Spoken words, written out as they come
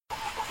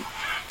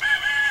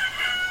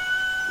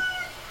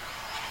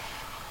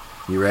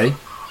You ready?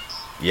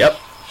 Yep.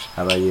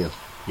 How about you?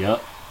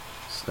 Yep.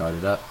 Start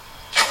it up.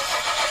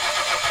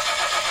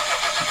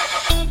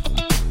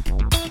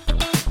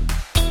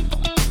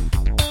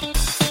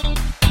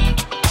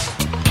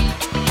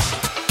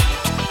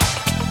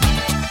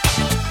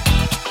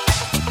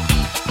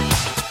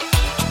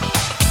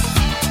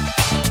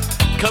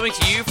 Coming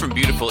to you from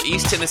beautiful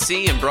East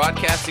Tennessee and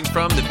broadcasting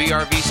from the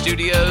BRV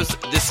studios,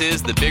 this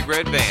is the Big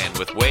Red Van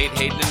with Wade,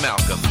 Hayden, and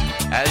Malcolm.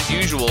 As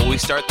usual, we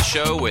start the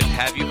show with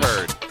Have You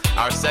Heard?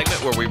 Our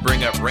segment where we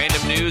bring up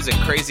random news and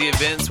crazy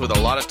events with a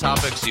lot of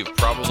topics you've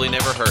probably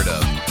never heard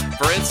of.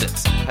 For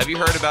instance, have you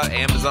heard about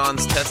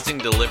Amazon's testing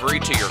delivery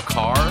to your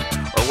car?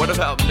 Or what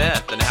about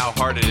meth and how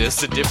hard it is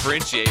to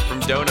differentiate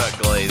from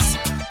donut glaze?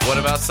 What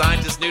about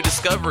scientists' new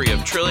discovery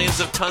of trillions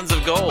of tons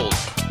of gold?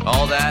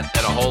 All that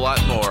and a whole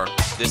lot more.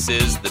 This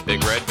is the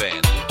Big Red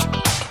Van.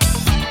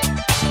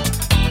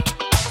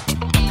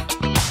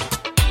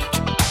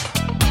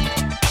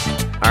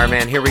 All right,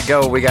 man, here we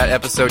go. We got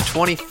episode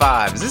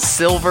 25. Is this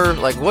silver?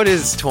 Like, what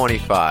is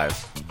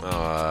 25?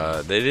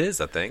 It is,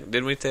 I think.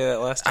 Didn't we say that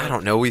last time? I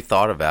don't know. We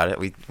thought about it.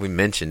 We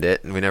mentioned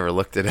it, and we never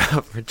looked it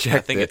up or checked it. I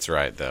think it's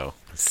right, though.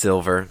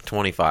 Silver,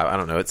 25. I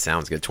don't know. It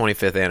sounds good.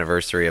 25th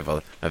anniversary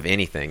of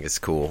anything is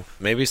cool.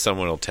 Maybe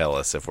someone will tell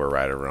us if we're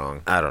right or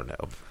wrong. I don't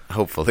know.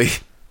 Hopefully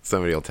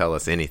somebody will tell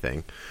us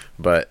anything.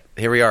 But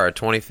here we are, our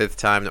 25th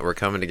time that we're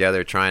coming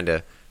together trying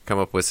to come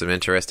up with some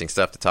interesting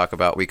stuff to talk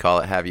about. We call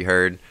it Have You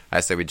Heard? I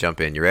say we jump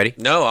in. You ready?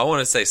 No, I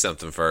want to say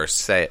something first.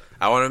 Say it.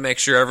 I want to make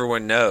sure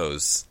everyone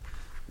knows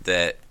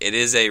that it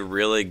is a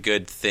really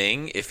good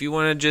thing if you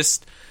want to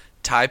just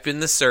type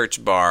in the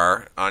search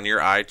bar on your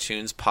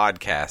iTunes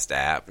podcast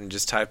app and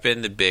just type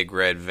in the Big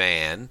Red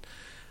Van.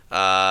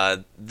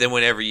 Then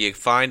whenever you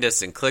find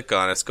us and click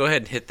on us, go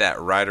ahead and hit that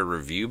write a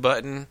review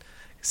button.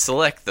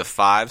 Select the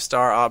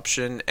 5-star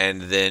option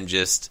and then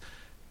just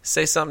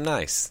say something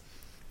nice.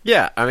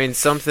 Yeah, I mean,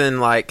 something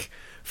like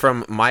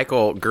from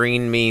Michael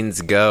Green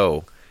Means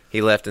Go.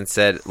 He left and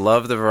said,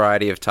 love the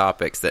variety of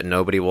topics that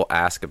nobody will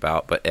ask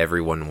about, but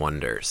everyone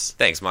wonders.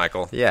 Thanks,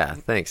 Michael. Yeah,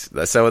 thanks.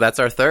 So that's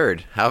our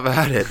third. How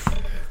about it?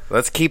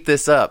 Let's keep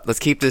this up. Let's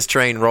keep this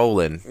train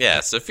rolling.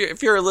 Yeah, so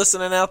if you're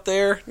listening out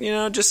there,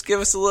 just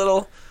give us a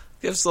little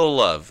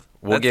love.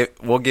 We'll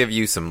give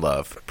you some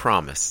love.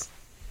 Promise.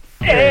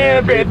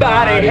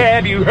 Everybody,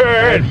 have you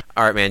heard?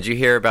 All right, man. Did you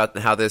hear about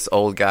how this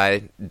old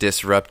guy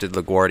disrupted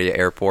LaGuardia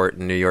Airport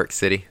in New York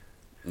City?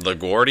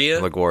 LaGuardia?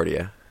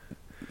 LaGuardia.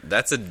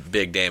 That's a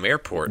big damn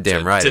airport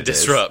to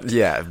disrupt.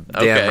 Yeah,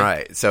 Okay. damn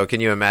right. So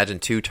can you imagine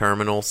 2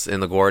 terminals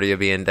in LaGuardia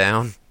being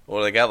down?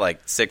 Well, they got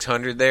like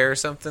 600 there or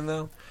something,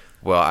 though?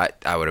 Well,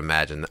 I would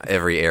imagine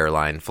every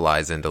airline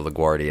flies into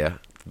LaGuardia.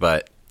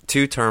 But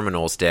 2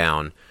 terminals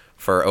down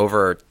for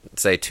over,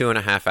 say,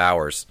 2.5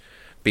 hours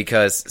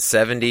because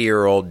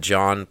 70-year-old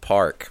John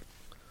Park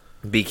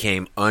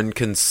became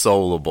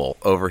unconsolable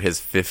over his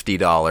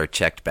 $50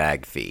 checked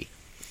bag fee.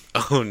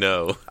 Oh,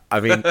 no. I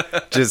mean,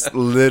 just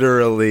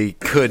literally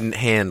couldn't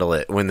handle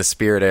it when the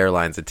Spirit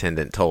Airlines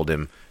attendant told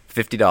him,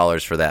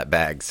 $50 for that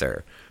bag,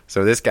 sir.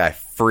 So this guy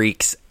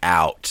freaks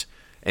out,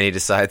 and he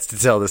decides to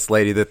tell this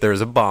lady that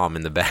there's a bomb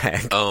in the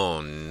bag.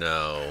 Oh,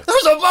 no.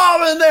 There's a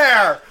bomb in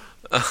there!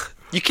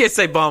 You can't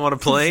say bomb on a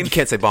plane. You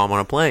can't say bomb on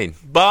a plane.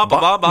 Bomb.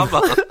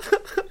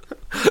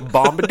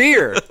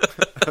 Bombardier.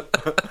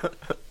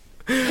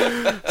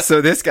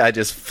 So this guy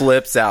just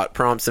flips out,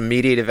 prompts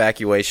immediate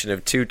evacuation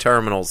of 2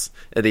 terminals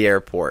at the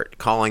airport,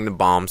 calling the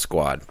bomb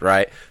squad,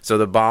 right? So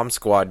the bomb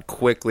squad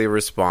quickly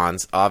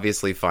responds,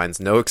 obviously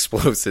finds no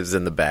explosives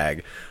in the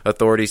bag.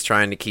 Authorities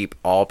trying to keep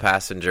all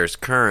passengers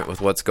current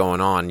with what's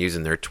going on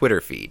using their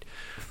Twitter feed.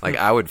 Like,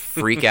 I would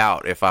freak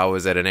out if I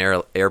was at an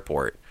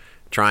airport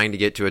trying to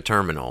get to a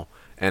terminal,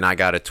 and I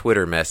got a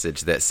Twitter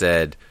message that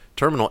said,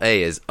 Terminal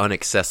A is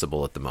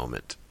inaccessible at the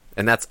moment.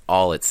 And that's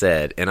all it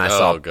said. And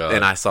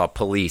I saw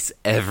police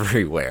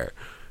everywhere.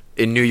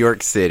 In New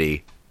York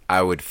City,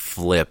 I would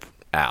flip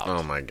out.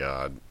 Oh, my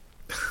God.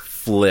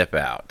 Flip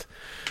out.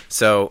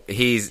 So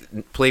he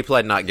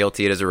pled not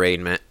guilty at his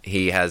arraignment.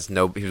 He was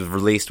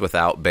released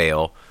without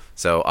bail.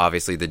 So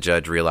obviously the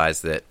judge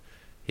realized that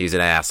he's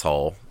an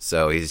asshole.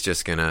 So he's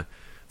just going to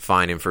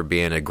fine him for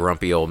being a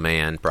grumpy old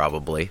man,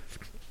 probably.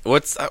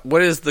 What's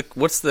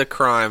the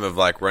crime of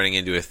like running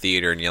into a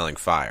theater and yelling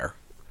fire?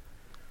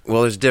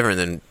 Well, it's different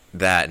than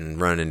that and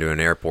running into an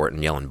airport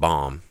and yelling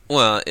bomb.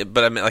 Well,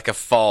 but I mean like a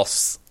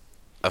false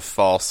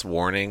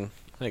warning,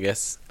 I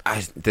guess.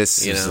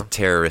 This is a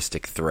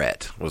terroristic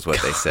threat, was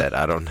what they said.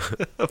 I don't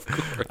know. Of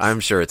course. I'm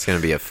sure it's going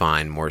to be a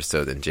fine more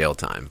so than jail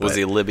time. Was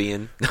he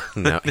Libyan?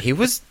 No, he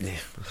was.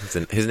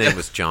 His name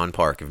was John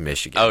Park of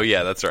Michigan. Oh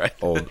yeah, that's right.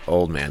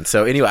 Old man.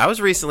 So anyway, I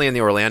was recently in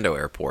the Orlando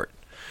airport,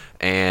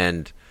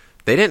 and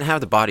they didn't have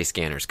the body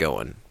scanners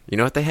going. You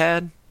know what they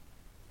had?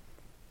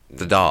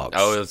 The dogs.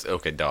 Oh, it was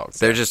okay. Dogs.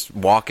 They're just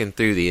walking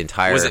through the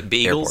entire. Was it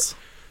beagles?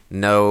 Airport.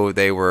 No,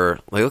 they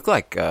looked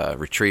like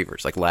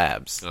retrievers, like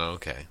labs. Oh,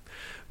 okay.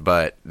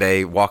 But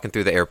they walking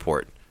through the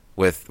airport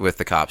with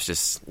the cops,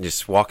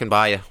 just walking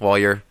by you while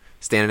you're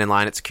standing in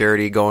line at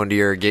security, going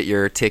to get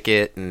your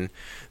ticket, and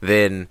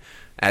then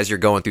as you're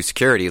going through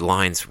security,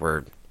 lines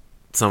were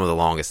some of the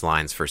longest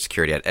lines for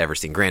security I'd ever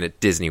seen. Granted,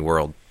 Disney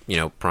World,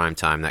 prime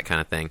time, that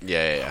kind of thing.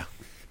 Yeah.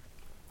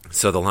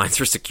 So the lines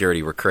for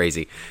security were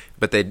crazy,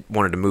 but they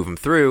wanted to move them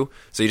through,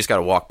 so you just got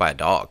to walk by a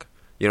dog.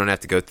 You don't have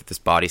to go through this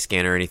body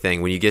scan or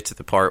anything. When you get to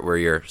the part where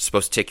you're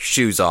supposed to take your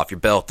shoes off, your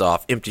belt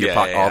off, empty your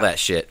pocket, all that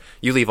shit,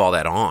 you leave all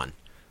that on.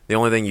 The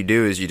only thing you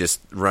do is you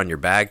just run your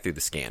bag through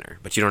the scanner,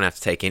 but you don't have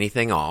to take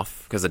anything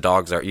off because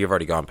you've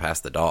already gone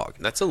past the dog.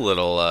 That's a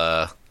little,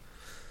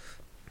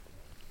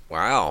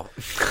 wow.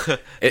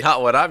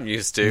 Not what I'm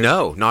used to.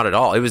 No, not at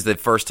all. It was the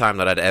first time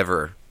that I'd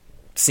ever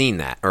seen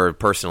that or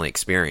personally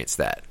experienced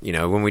that.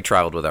 When we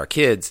traveled with our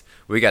kids,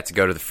 we got to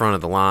go to the front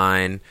of the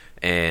line,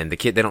 and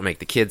they don't make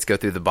the kids go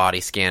through the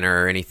body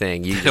scanner or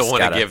anything. You don't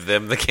want to give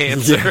them the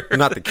cancer. Yeah,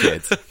 not the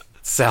kids.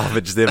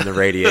 Salvage them the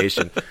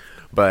radiation.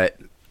 But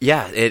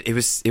yeah, it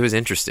was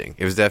interesting.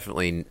 It was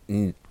definitely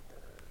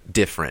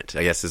different,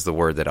 I guess is the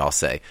word that I'll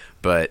say.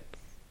 But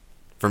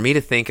for me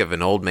to think of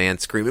an old man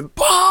screaming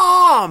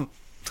 "bomb,"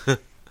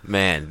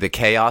 man, the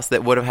chaos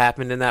that would have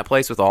happened in that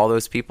place with all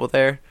those people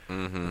there,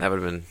 that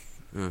would have been.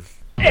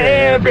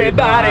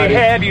 Everybody,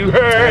 have you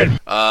heard?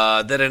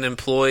 That an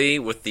employee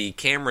with the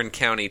Cameron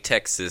County,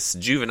 Texas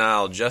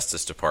Juvenile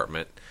Justice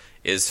Department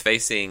is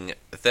facing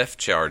theft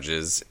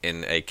charges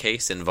in a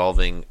case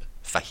involving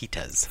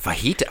fajitas.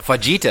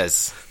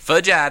 Fajitas.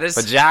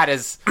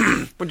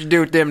 What'd you do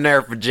with them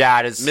there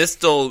fajitas?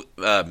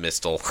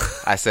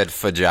 Mistel. I said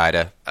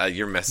fajita.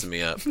 You're messing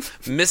me up.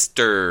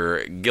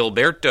 Mr.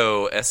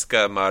 Gilberto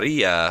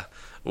Escamilla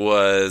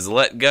was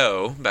let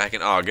go back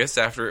in August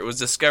after it was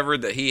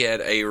discovered that he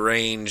had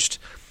arranged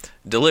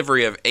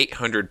delivery of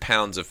 800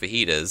 pounds of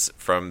fajitas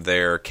from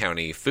their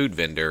county food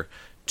vendor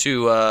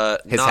to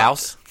his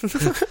house.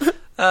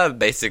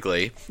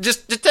 Basically,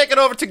 just take it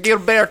over to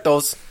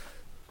Gilberto's.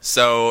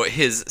 So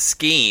his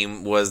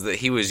scheme was that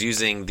he was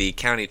using the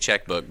county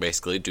checkbook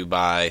basically to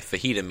buy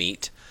fajita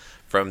meat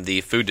from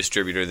the food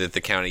distributor that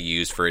the county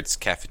used for its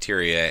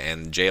cafeteria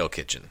and jail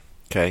kitchen.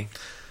 Okay.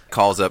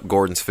 Calls up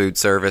Gordon's Food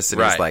Service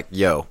and Right. he's like,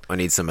 yo, I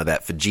need some of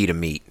that fajita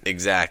meat.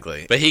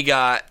 Exactly. But he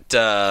got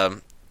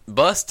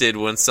busted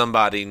when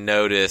somebody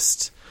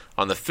noticed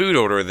on the food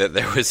order that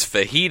there was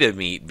fajita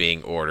meat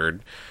being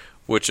ordered,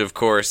 which of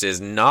course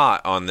is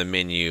not on the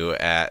menu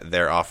at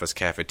their office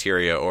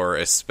cafeteria or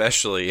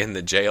especially in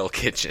the jail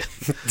kitchen.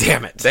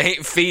 Damn it. They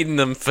ain't feeding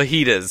them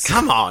fajitas.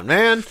 Come on,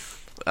 man.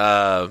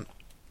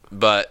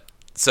 But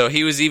so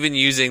he was even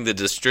using the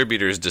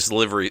distributor's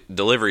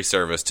delivery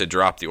service to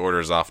drop the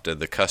orders off to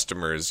the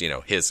customers,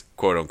 his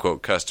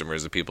quote-unquote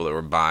customers, the people that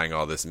were buying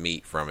all this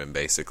meat from him,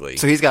 basically.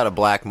 So he's got a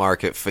black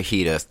market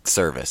fajita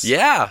service.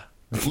 Yeah,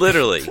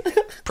 literally.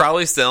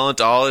 Probably selling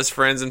to all his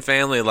friends and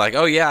family, like,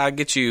 oh, yeah, I'll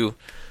get you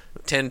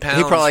 10 pounds.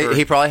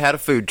 He probably had a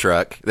food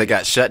truck that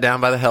got shut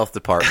down by the health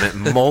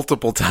department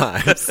multiple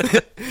times.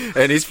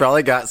 And he's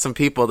probably got some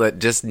people that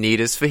just need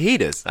his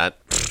fajitas.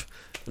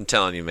 I'm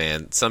telling you,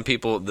 man,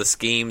 the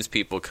schemes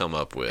people come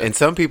up with. And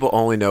some people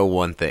only know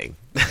one thing.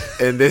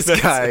 And this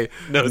guy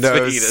knows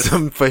fajitas.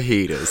 some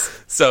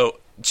fajitas. So,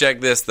 check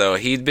this, though.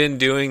 He'd been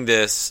doing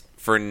this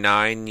for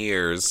 9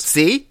 years.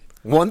 See?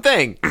 One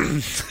thing.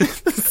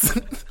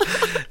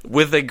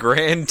 With a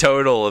grand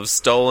total of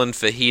stolen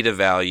fajita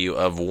value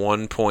of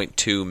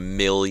 $1.2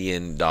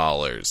 million.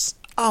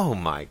 Oh,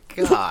 my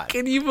God.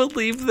 Can you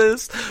believe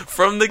this?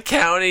 From the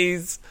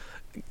county's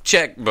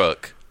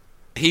checkbook.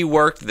 He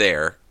worked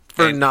there.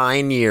 For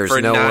 9 years.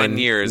 For 9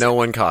 years. No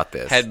one caught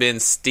this. Had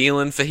been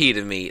stealing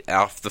fajita meat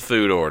off the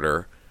food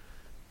order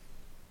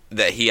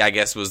that he, I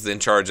guess, was in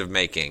charge of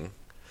making.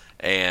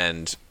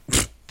 And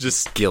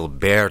just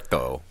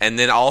Gilberto. And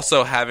then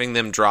also having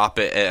them drop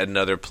it at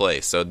another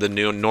place. So the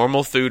new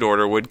normal food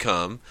order would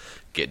come,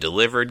 get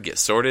delivered, get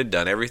sorted,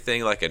 done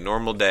everything like a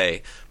normal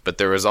day. But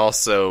there was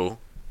also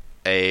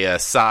a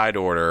side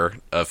order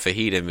of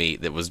fajita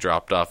meat that was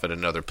dropped off at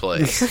another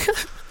place.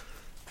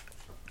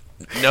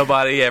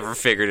 Nobody ever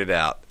figured it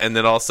out. And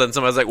then all of a sudden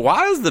somebody's like,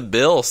 why does the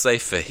bill say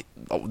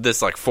this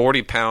like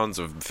 40 pounds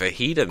of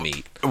fajita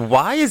meat?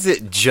 Why is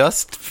it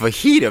just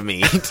fajita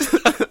meat?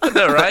 I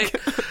know, right?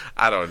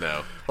 I don't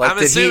know. Like, I'm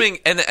assuming...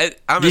 Do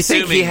you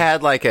think he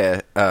had like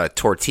a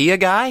tortilla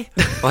guy?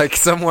 Like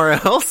somewhere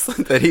else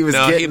that he was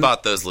No, getting? he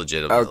bought those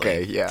legitimately.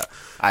 Okay, yeah.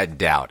 I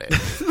doubt it.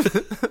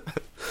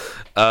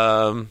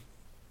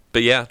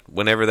 But yeah,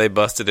 whenever they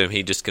busted him,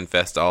 he just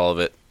confessed to all of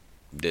it.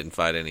 Didn't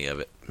fight any of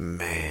it.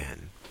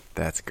 Man,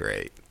 that's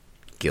great.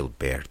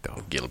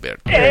 Gilberto.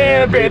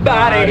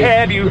 Everybody,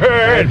 have you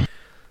heard?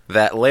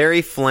 That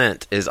Larry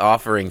Flint is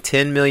offering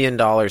 $10 million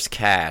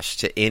cash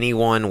to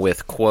anyone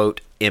with, quote,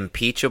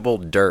 impeachable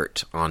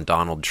dirt on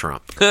Donald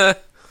Trump. Did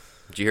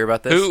you hear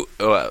about this? Who?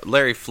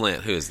 Larry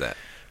Flint. Who is that?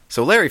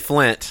 So Larry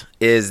Flint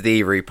is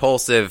the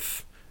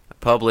repulsive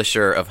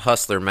publisher of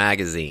Hustler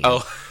magazine.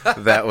 Oh.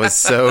 That was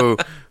so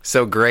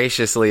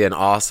graciously and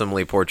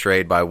awesomely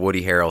portrayed by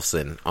Woody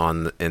Harrelson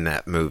in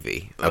that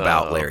movie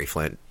about Larry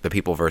Flint, The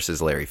People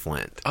versus Larry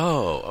Flint.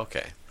 Oh,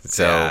 okay.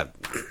 So yeah.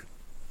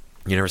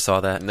 You never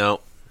saw that?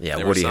 No. Yeah,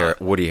 never Woody saw it.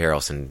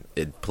 Harrelson.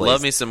 It plays,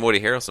 Love me some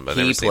Woody Harrelson, but I've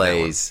never he seen that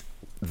one. plays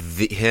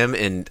him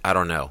and I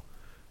don't know.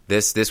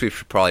 This we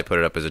should probably put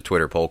it up as a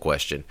Twitter poll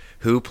question.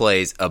 Who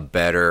plays a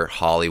better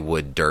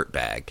Hollywood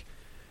dirtbag?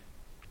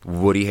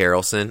 Woody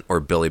Harrelson or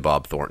Billy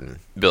Bob Thornton?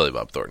 Billy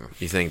Bob Thornton.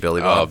 You think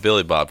Billy Oh, Bob?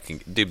 Billy Bob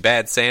can do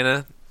Bad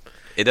Santa.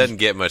 It doesn't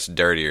get much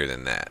dirtier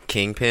than that.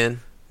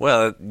 Kingpin?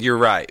 Well, you're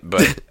right,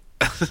 but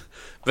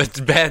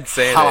but Bad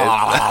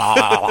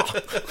Santa.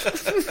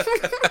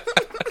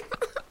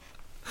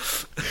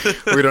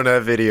 We don't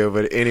have video,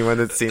 but anyone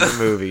that's seen the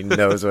movie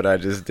knows what I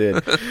just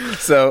did.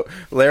 So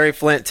Larry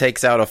Flint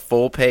takes out a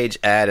full-page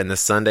ad in the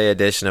Sunday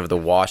edition of the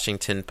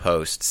Washington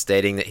Post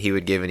stating that he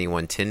would give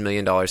anyone $10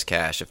 million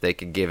cash if they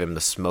could give him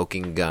the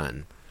smoking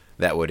gun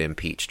that would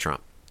impeach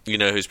Trump. You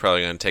know who's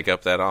probably going to take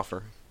up that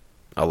offer?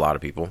 A lot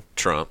of people.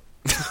 Trump.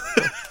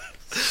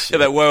 You're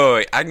like,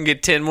 wait, I can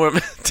get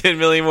 $10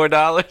 million more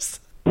dollars?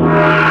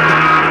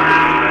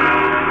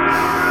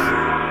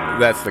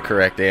 That's the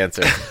correct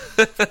answer.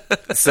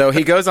 So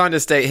he goes on to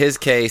state his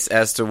case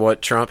as to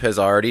what Trump has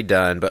already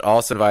done, but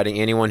also inviting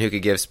anyone who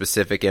could give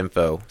specific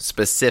info.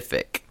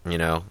 Specific, you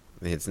know.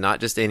 It's not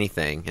just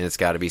anything, and it's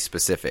got to be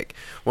specific.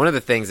 One of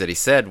the things that he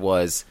said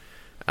was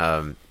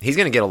he's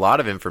going to get a lot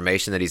of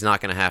information that he's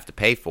not going to have to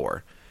pay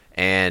for.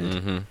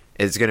 And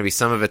it's going to be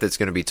some of it that's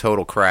going to be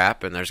total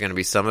crap, and there's going to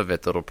be some of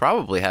it that'll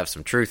probably have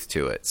some truth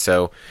to it.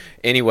 So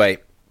anyway,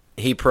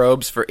 he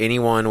probes for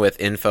anyone with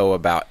info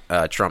about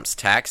Trump's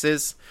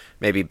taxes,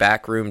 maybe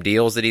backroom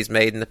deals that he's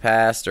made in the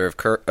past, or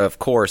of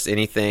course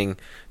anything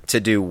to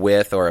do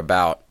with or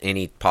about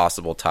any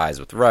possible ties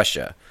with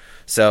Russia.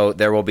 So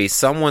there will be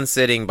someone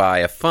sitting by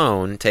a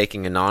phone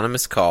taking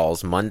anonymous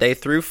calls Monday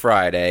through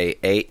Friday,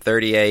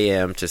 8:30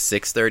 a.m. to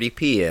 6:30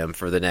 p.m.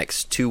 for the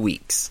next 2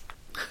 weeks.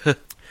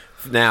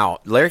 Now,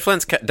 Larry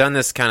Flint's done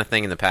this kind of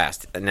thing in the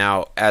past.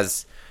 Now,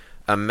 as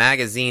a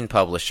magazine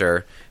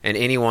publisher and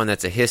anyone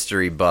that's a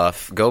history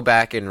buff, go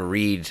back and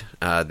read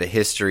the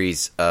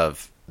histories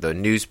of the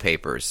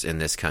newspapers in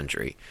this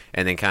country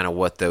and then kind of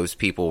what those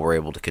people were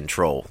able to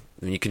control.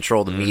 When you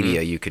control the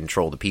media, you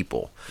control the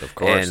people. Of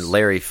course. And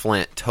Larry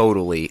Flint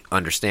totally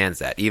understands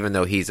that. Even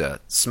though he's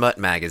a smut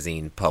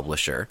magazine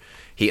publisher,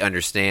 he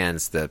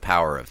understands the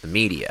power of the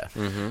media.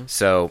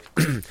 So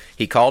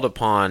he called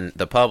upon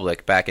the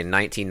public back in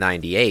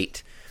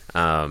 1998.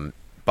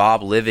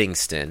 Bob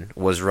Livingston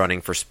was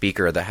running for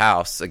Speaker of the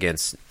House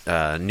against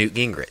Newt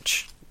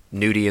Gingrich.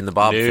 Newty and the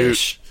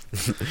Bobfish.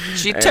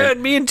 She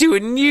turned me into a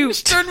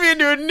newt.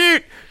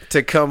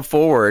 To come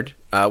forward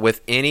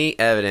with any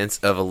evidence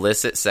of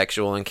illicit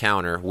sexual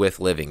encounter with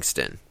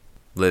Livingston.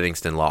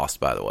 Livingston lost,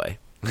 by the way.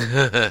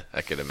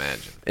 I could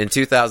imagine. In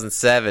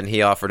 2007,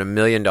 he offered $1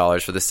 million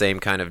for the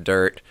same kind of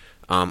dirt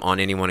on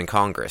anyone in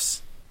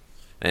Congress.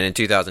 And in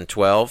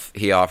 2012,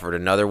 he offered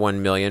another $1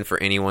 million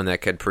for anyone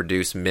that could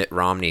produce Mitt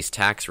Romney's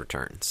tax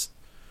returns.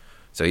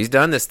 So he's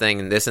done this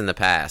in the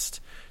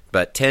past,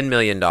 but $10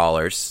 million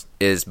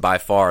is by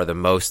far the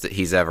most that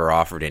he's ever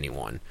offered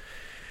anyone.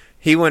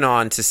 He went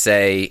on to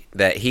say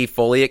that he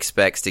fully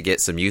expects to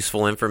get some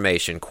useful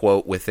information,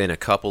 quote, within a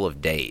couple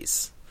of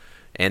days.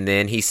 And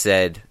then he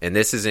said, and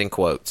this is in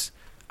quotes,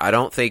 "I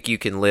don't think you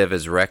can live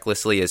as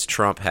recklessly as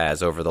Trump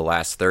has over the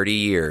last 30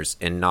 years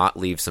and not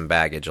leave some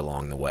baggage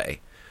along the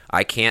way.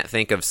 I can't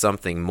think of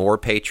something more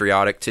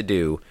patriotic to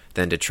do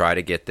than to try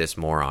to get this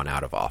moron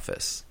out of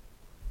office."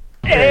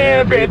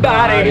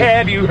 Everybody,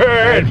 have you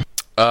heard?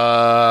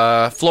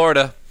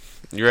 Florida.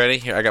 You ready?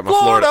 Here, I got my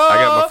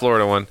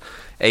Florida one.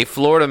 A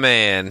Florida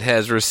man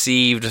has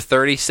received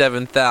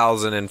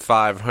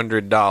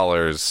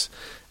 $37,500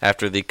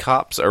 after the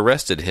cops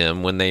arrested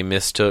him when they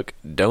mistook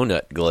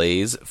donut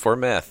glaze for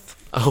meth.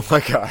 Oh, my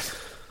God.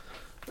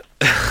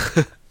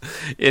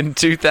 In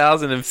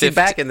 2015... See,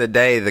 back in the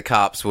day, the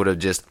cops would have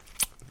just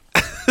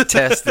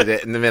tested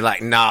it and been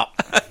like, nah.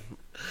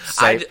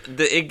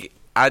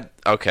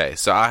 Okay,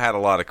 so I had a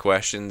lot of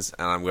questions,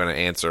 and I'm going to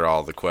answer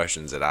all the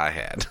questions that I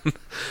had.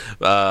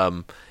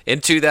 In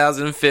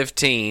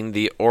 2015,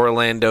 the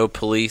Orlando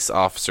police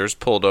officers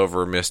pulled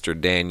over Mr.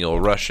 Daniel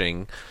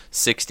Rushing,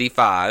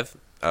 65,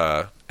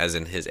 as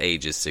in his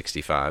age is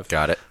 65.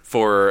 Got it.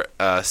 For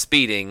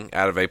speeding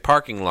out of a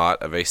parking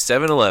lot of a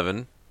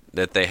 7-Eleven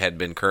that they had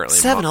been currently...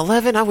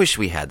 7-Eleven? I wish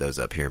we had those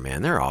up here,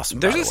 man. They're awesome.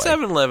 There's a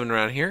 7-Eleven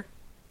around here.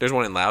 There's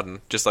one in Loudon,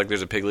 just like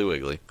there's a Piggly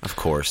Wiggly. Of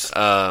course.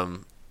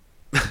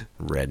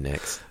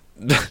 Rednecks.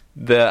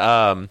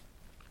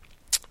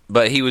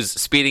 But he was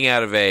speeding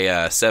out of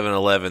a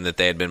 7-Eleven that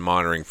they had been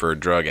monitoring for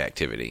drug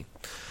activity.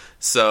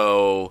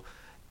 So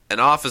an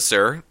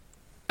officer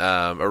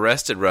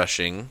arrested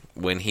Rushing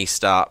when he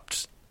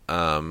stopped,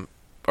 or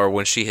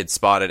when she had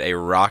spotted a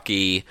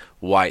rocky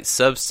white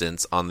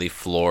substance on the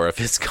floor of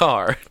his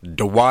car.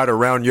 The white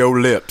around your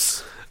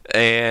lips.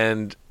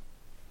 And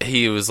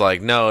he was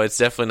like, "No, it's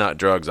definitely not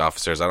drugs,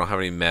 officers. I don't have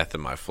any meth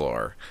in my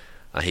floor."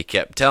 He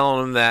kept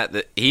telling them that.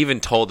 He even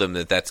told them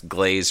that that's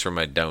glaze for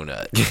my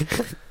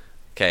donut.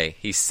 Okay,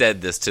 he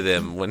said this to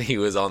them when he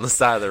was on the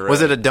side of the road.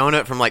 Was it a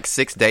donut from like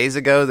 6 days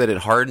ago that had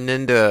hardened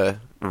into a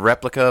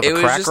replica of a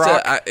crack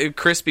rock? It was just a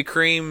Krispy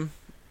Kreme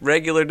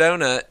regular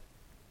donut,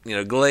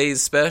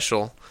 glaze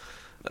special.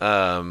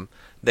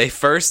 They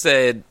first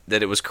said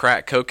that it was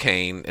crack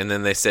cocaine, and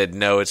then they said,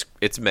 no,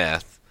 it's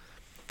meth.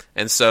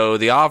 And so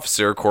the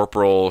officer,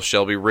 Corporal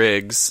Shelby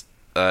Riggs,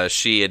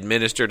 she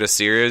administered a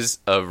series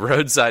of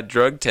roadside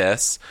drug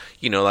tests,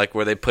 like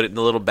where they put it in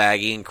the little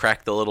baggie and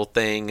crack the little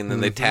thing, and then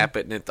they tap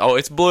it, and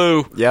it's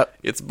blue. Yep.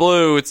 It's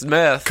blue. It's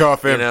meth.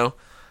 Cuff him.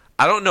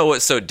 I don't know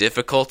what's so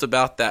difficult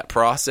about that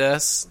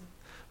process,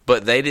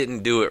 but they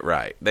didn't do it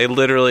right. They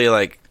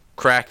literally,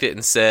 cracked it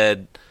and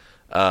said...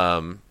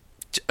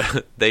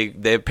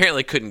 they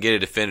apparently couldn't get a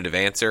definitive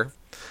answer,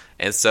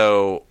 and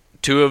so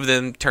 2 of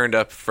them turned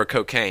up for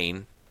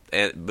cocaine,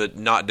 but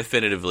not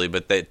definitively.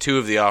 But two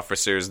of the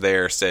officers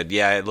there said,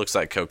 "Yeah, it looks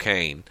like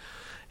cocaine,"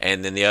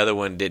 and then the other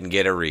one didn't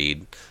get a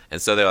read,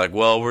 and so they're like,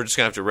 "Well, we're just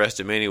gonna have to arrest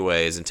him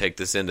anyways and take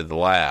this into the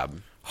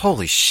lab."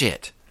 Holy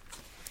shit!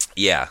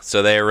 Yeah,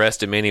 so they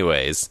arrest him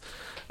anyways.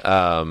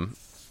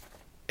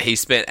 He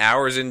spent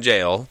hours in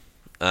jail,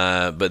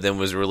 but then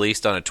was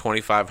released on a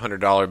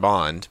 $2,500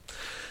 bond.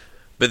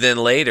 But then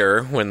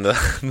later, when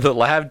the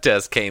lab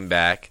test came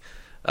back,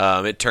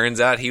 it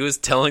turns out he was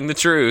telling the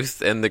truth,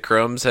 and the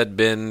crumbs had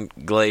been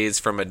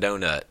glazed from a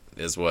donut,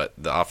 is what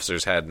the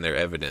officers had in their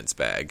evidence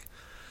bag.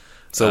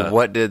 So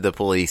what did the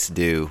police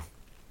do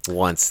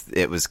once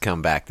it was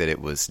come back that it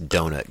was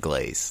donut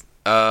glaze?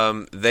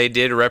 They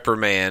did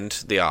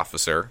reprimand the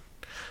officer,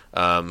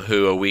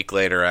 who a week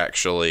later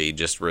actually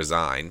just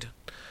resigned.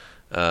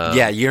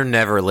 Yeah, you're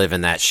never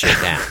living that shit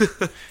down.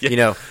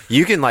 Yeah.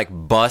 You can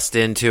bust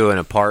into an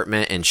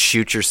apartment and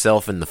shoot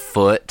yourself in the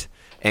foot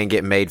and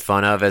get made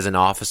fun of as an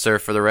officer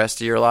for the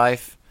rest of your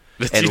life,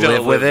 but and you don't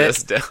live with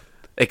this it. Down.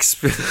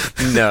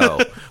 No,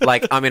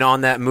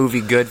 on that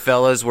movie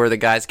Goodfellas, where the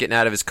guy's getting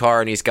out of his car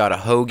and he's got a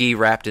hoagie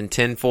wrapped in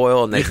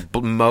tinfoil, and they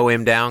mow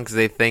him down because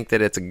they think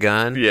that it's a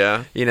gun.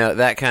 Yeah,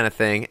 that kind of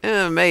thing.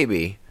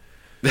 Maybe,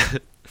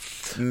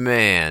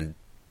 man.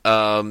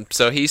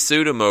 So he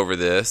sued him over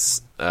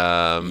this.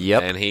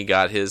 Yep. And he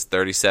got his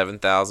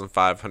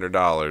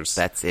 $37,500.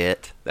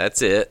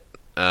 That's it.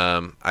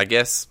 I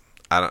guess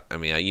how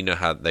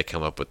they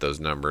come up with those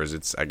numbers.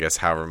 It's, I guess,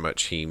 however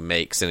much he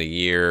makes in a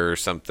year or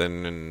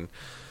something, and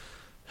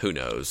who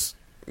knows.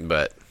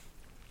 But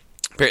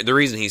the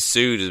reason he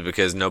sued is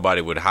because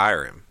nobody would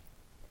hire him.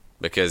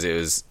 Because it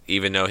was,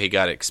 even though he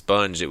got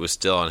expunged, it was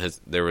still on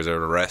there was an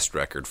arrest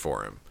record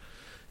for him.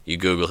 You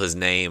Google his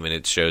name and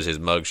it shows his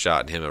mugshot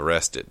and him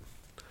arrested.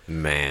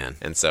 Man.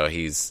 And so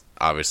he's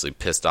obviously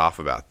pissed off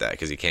about that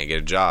because he can't get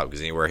a job, because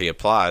anywhere he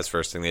applies,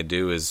 first thing they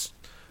do is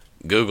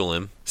Google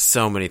him.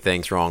 So many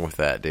things wrong with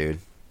that, dude.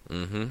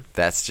 Mm-hmm.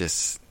 That's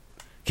just...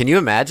 Can you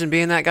imagine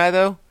being that guy,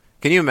 though?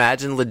 Can you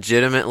imagine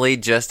legitimately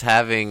just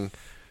having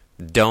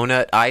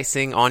donut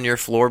icing on your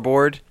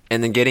floorboard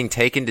and then getting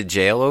taken to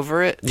jail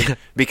over it?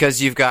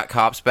 Because you've got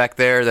cops back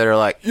there that are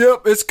like,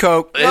 yep, it's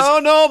coke.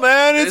 No,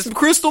 man, it's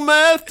crystal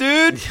meth,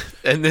 dude.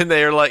 And then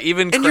they are like,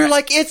 and you're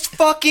like, it's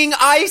fucking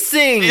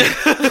icing.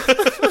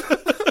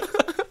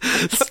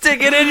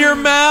 Stick it in your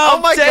mouth. Oh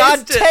my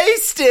God,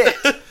 taste it.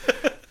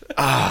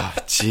 Oh,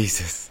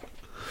 Jesus.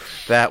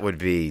 That would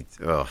be...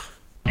 Oh.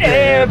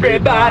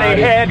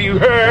 Everybody, have you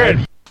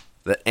heard?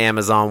 The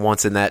Amazon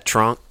wants in that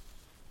trunk.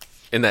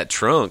 In that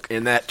trunk?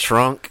 In that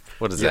trunk.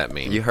 What does that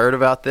mean? You heard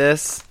about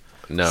this?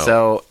 No.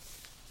 So,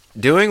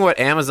 doing what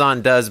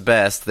Amazon does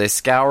best, they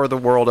scour the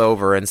world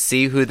over and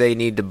see who they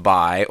need to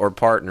buy or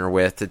partner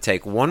with to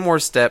take one more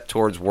step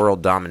towards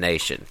world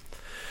domination.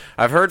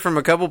 I've heard from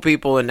a couple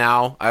people, and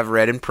now I've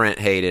read in print,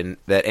 Hayden,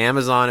 that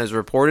Amazon is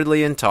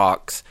reportedly in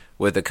talks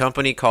with a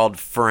company called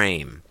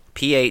Frame,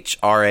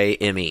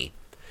 P-H-R-A-M-E,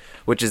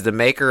 which is the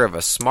maker of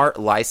a smart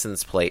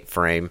license plate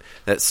frame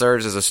that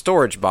serves as a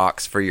storage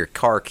box for your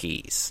car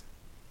keys.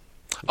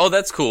 Oh,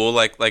 that's cool.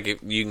 Like if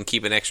you can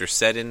keep an extra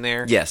set in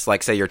there? Yes,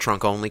 like say your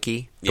trunk-only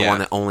key, the one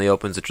that only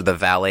opens the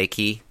valet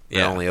key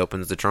that only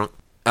opens the trunk.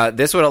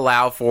 This would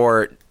allow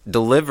for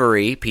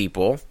delivery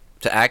people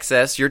to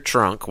access your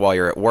trunk while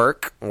you're at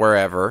work,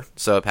 wherever,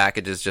 so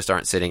packages just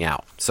aren't sitting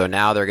out. So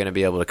now they're going to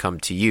be able to come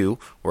to you,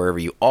 wherever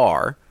you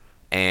are,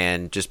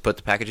 and just put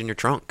the package in your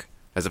trunk,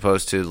 as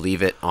opposed to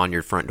leave it on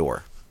your front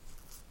door.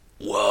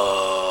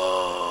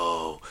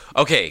 Whoa.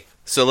 Okay,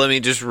 so let me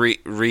just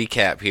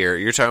recap here.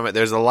 You're talking about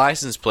there's a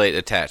license plate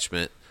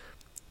attachment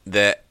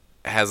that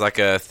has like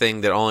a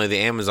thing that only the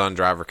Amazon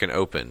driver can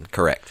open.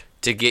 Correct.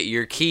 To get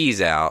your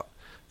keys out,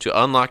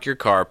 to unlock your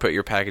car, put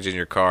your package in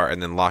your car,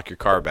 and then lock your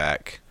car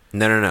back.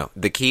 No.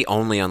 The key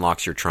only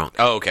unlocks your trunk.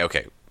 Oh,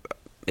 okay.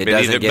 It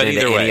doesn't get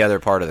into any other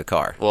part of the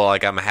car. Well,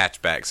 like I'm a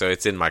hatchback, so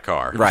it's in my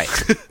car. Right.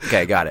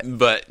 Okay, got it.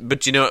 But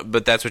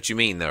that's what you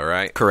mean, though,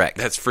 right? Correct.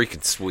 That's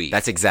freaking sweet.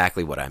 That's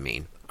exactly what I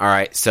mean. All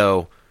right,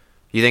 so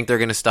you think they're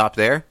going to stop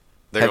there?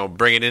 They're going to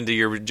bring it into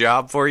your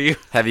job for you?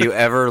 Have you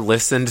ever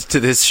listened to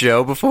this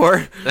show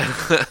before?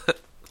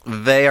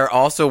 They are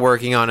also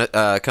working on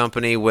a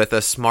company with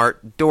a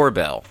smart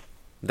doorbell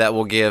that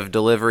will give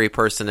delivery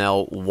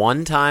personnel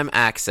one-time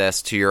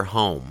access to your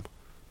home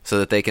so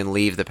that they can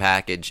leave the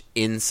package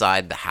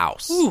inside the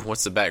house. Ooh,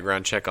 what's the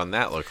background check on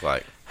that look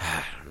like?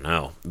 I don't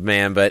know,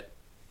 man, but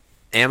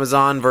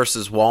Amazon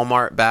versus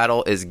Walmart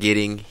battle is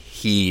getting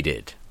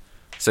heated.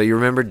 So you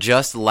remember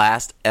just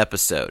last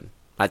episode,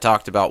 I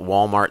talked about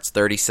Walmart's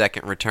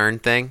 30-second return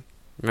thing?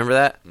 Remember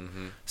that?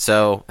 Mm-hmm.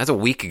 So that's a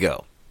week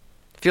ago.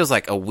 Feels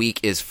like a week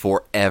is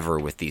forever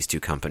with these two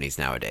companies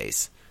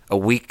nowadays. A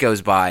week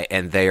goes by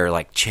and they are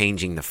like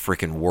changing the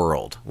freaking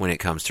world when it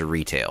comes to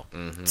retail.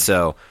 Mm-hmm.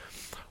 So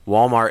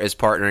Walmart is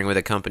partnering with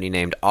a company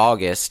named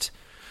August,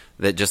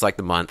 that just like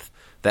the month,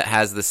 that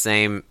has the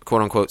same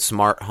quote-unquote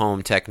smart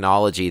home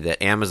technology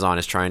that Amazon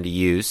is trying to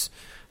use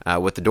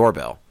with the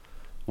doorbell.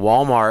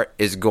 Walmart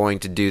is going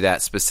to do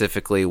that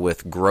specifically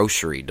with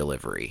grocery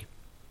delivery.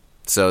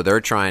 So they're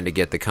trying to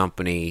get the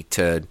company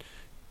to,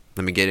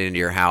 let me get into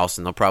your house,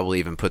 and they'll probably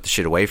even put the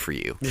shit away for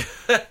you.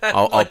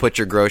 I'll put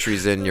your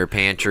groceries in your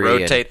pantry.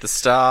 Rotate the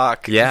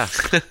stock. Yeah.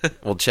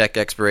 We'll check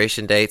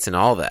expiration dates and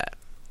all that.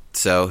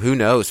 So who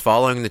knows?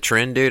 Following the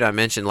trend, dude, I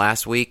mentioned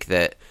last week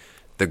that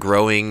the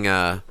growing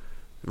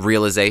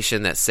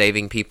realization that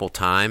saving people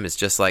time is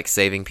just like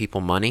saving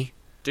people money.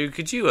 Dude,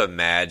 could you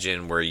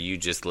imagine where you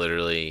just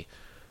literally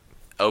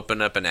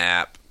open up an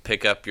app,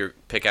 pick out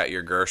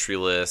your grocery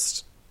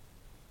list,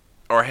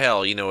 or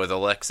hell, with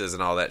Alexas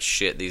and all that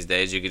shit these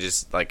days, you could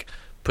just like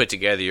put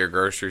together your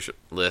grocery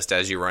list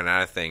as you run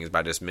out of things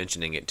by just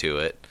mentioning it to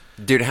it.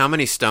 Dude, how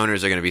many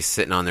stoners are going to be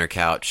sitting on their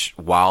couch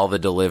while the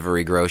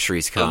delivery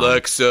groceries come?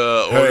 Alexa,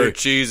 order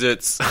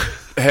Cheez-Its.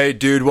 Hey,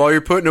 dude, while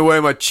you're putting away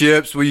my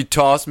chips, will you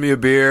toss me a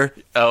beer?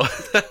 Oh.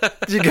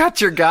 You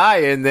got your guy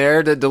in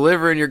there to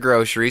delivering your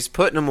groceries,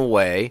 putting them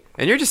away,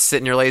 and you're just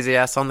sitting your lazy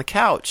ass on the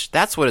couch.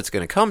 That's what it's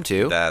going to come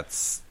to. If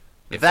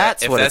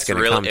that's what it's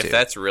going to come to. If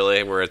that's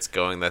really where it's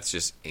going, that's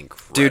just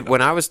incredible.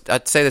 Dude,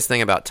 I'd say this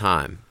thing about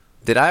time.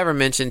 Did I ever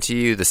mention to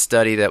you the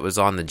study that was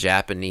on the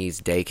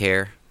Japanese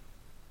daycare?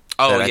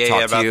 Oh,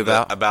 yeah,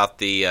 about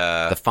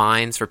the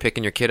fines for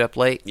picking your kid up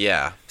late?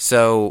 Yeah.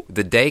 So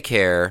the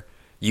daycare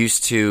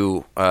used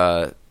to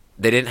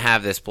they didn't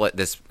have this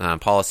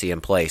policy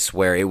in place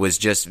where it was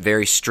just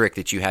very strict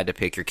that you had to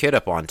pick your kid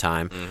up on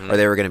time, or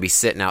they were going to be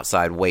sitting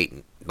outside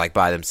waiting, like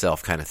by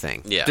themselves kind of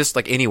thing. Yeah. Just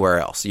like anywhere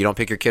else. You don't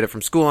pick your kid up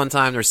from school on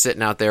time, they're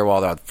sitting out there while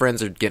their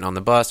friends are getting on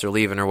the bus or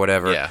leaving or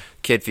whatever. Yeah.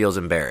 Kid feels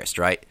embarrassed,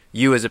 right?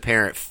 You as a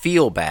parent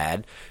feel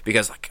bad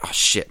because like, oh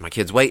shit, my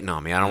kid's waiting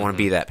on me. I don't want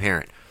to be that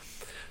parent.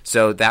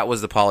 So that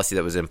was the policy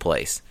that was in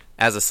place.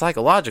 As a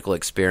psychological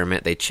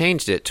experiment, they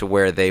changed it to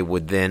where they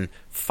would then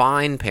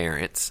fine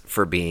parents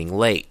for being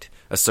late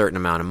a certain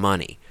amount of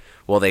money.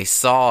 Well, they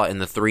saw in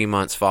the 3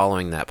 months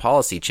following that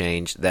policy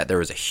change that there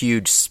was a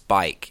huge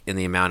spike in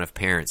the amount of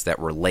parents that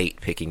were late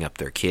picking up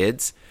their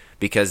kids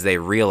because they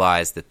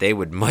realized that they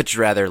would much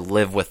rather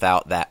live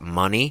without that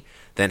money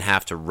than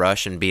have to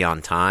rush and be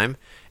on time.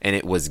 And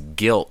it was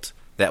guilt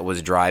that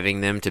was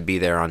driving them to be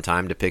there on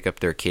time to pick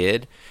up their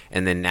kid.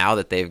 And then now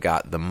that they've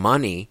got the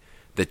money,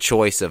 the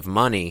choice of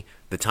money,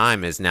 the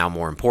time is now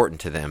more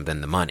important to them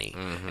than the money.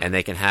 Mm-hmm. And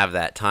they can have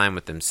that time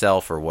with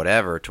themselves or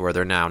whatever to where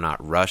they're now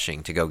not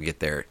rushing to go get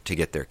their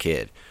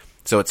kid.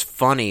 So it's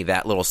funny,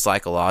 that little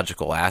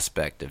psychological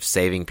aspect of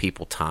saving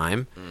people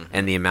time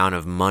and the amount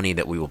of money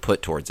that we will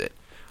put towards it.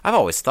 I've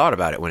always thought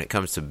about it when it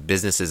comes to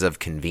businesses of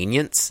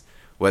convenience,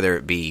 whether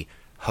it be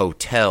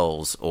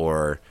hotels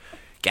or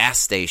gas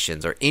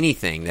stations or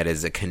anything that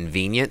is a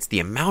convenience. The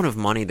amount of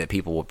money that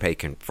people will pay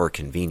for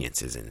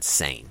convenience is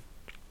insane.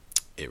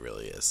 It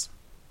really is.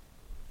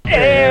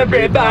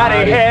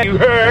 Everybody, have you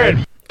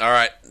heard? All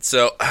right,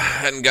 so I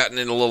hadn't gotten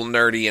in a little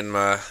nerdy in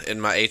my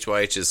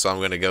HYHs, so I'm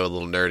going to go a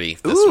little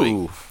nerdy this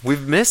week.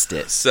 We've missed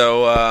it.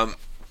 So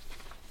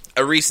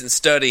a recent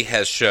study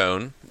has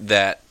shown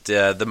that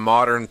the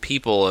modern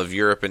people of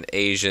Europe and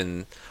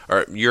Asia,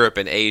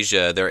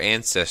 their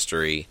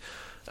ancestry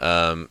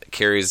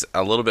carries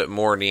a little bit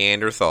more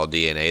Neanderthal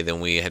DNA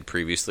than we had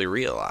previously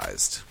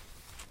realized.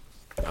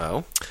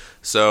 Oh.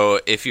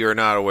 So if you're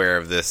not aware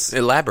of this...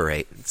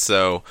 Elaborate.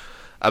 So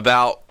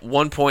about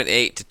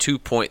 1.8 to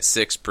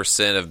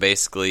 2.6% of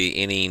basically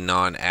any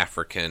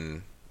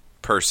non-African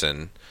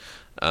person,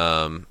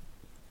 that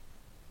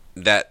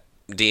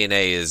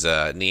DNA is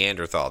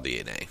Neanderthal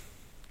DNA.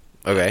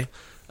 Okay.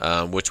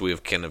 Which we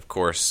can, of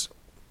course,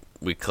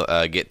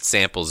 get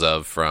samples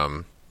of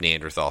from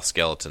Neanderthal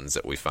skeletons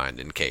that we find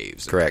in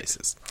caves and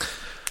places.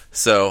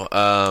 So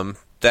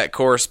that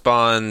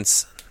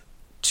corresponds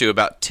to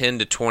about 10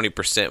 to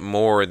 20%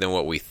 more than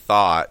what we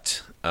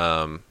thought,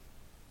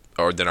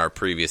 or than our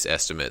previous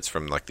estimates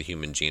from like the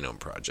Human Genome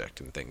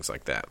Project and things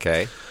like that.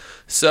 Okay.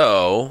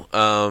 So,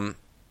 and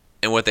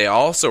what they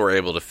also were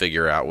able to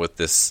figure out with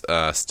this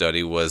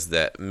study was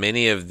that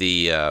many of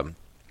the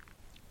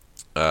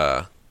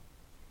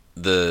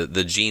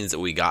genes that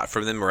we got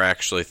from them were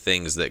actually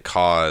things that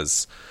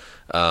cause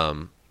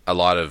a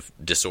lot of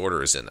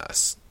disorders in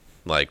us.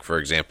 Like, for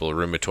example,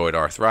 rheumatoid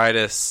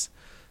arthritis,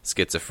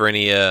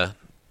 schizophrenia,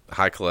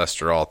 high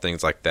cholesterol,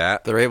 things like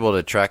that. They're able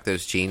to track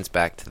those genes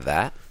back to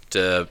that?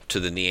 To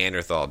the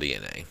Neanderthal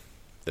DNA.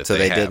 So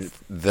they didn't,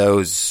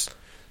 those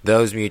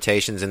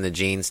mutations in the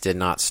genes did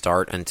not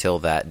start until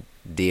that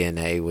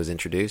DNA was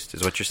introduced,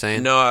 is what you're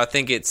saying? No, I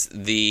think it's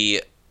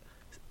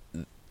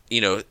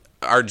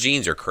our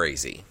genes are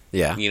crazy.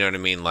 Yeah. You know what I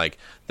mean? Like,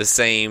 the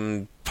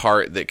same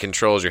part that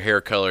controls your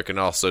hair color can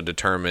also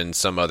determine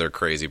some other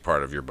crazy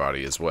part of your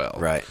body as well.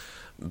 Right.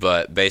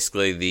 But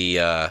basically,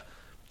 the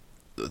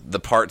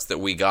parts that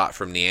we got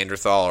from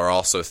Neanderthal are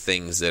also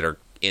things that are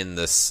in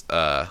this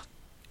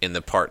in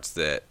the parts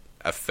that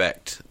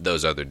affect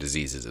those other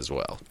diseases as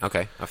well.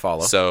 Okay, I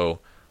follow. So,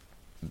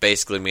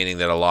 basically meaning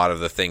that a lot of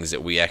the things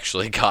that we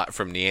actually got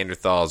from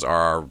Neanderthals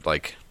are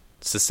like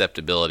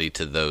susceptibility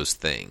to those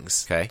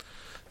things. Okay.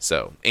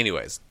 So,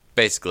 anyways,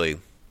 basically,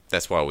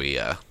 that's why we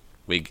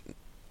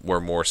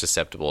were more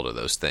susceptible to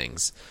those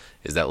things,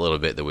 is that little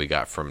bit that we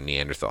got from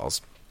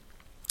Neanderthals.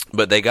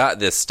 But they got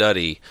this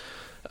study,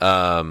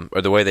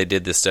 or the way they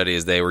did this study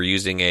is they were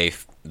using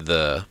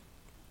the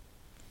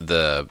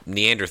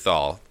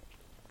Neanderthal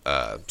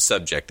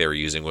subject they were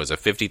using was a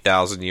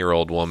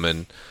 50,000-year-old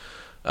woman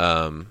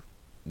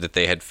that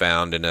they had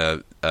found in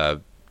a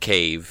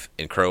cave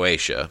in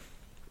Croatia.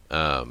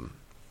 And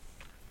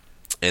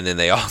then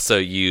they also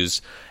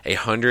used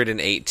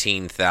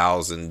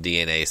 118,000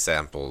 DNA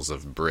samples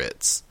of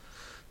Brits.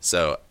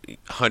 So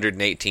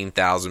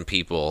 118,000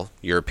 people,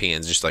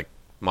 Europeans, just like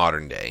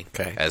modern day,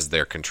 okay, as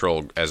their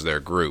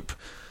group,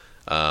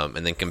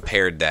 and then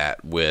compared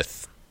that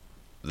with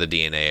the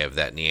DNA of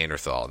that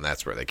Neanderthal, and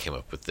that's where they came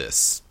up with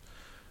this.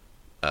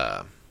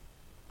 What's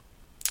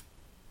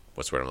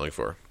the word I'm looking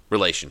for?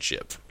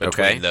 Relationship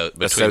between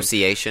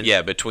association.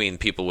 Yeah, between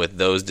people with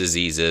those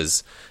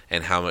diseases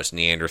and how much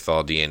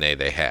Neanderthal DNA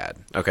they had.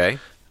 Okay.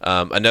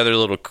 Another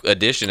little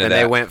addition to that.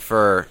 And they went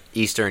for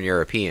Eastern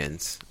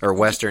Europeans or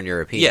Western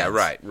Europeans. Yeah,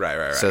 right.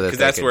 So because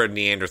that's where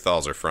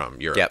Neanderthals are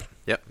from, Europe.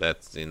 Yep.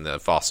 That's in the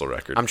fossil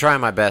record. I'm trying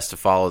my best to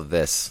follow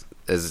this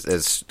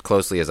as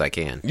closely as I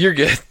can. You're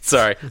good.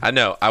 Sorry. I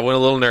know. I went a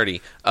little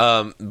nerdy.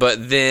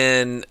 But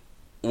then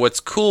what's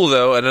cool,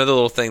 though, another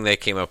little thing they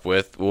came up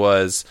with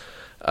was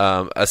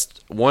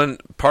one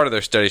part of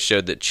their study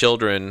showed that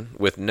children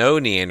with no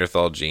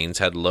Neanderthal genes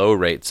had low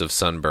rates of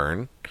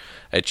sunburn.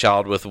 A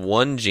child with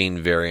one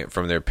gene variant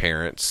from their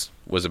parents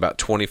was about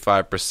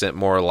 25%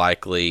 more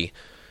likely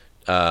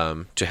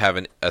to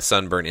have a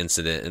sunburn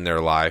incident in their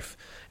life.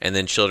 And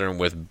then children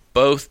with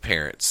both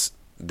parents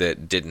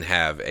that didn't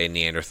have a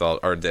Neanderthal,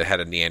 or that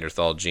had a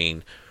Neanderthal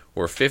gene,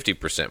 were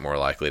 50% more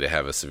likely to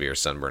have a severe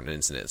sunburn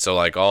incident. So,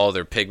 like, all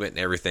their pigment and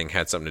everything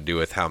had something to do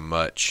with how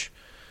much,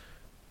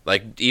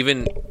 like,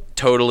 even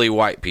totally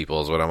white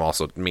people is what I'm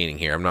also meaning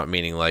here. I'm not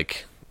meaning,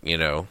 like, you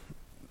know,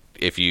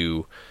 if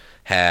you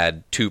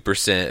had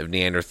 2% of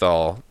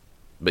Neanderthal,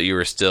 but you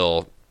were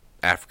still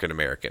African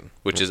American,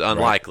 which is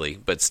unlikely,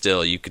 right, but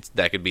still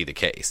that could be the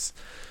case.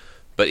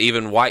 But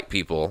even white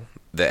people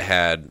that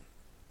had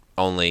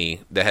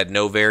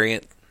no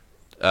variant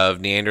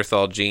of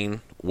Neanderthal gene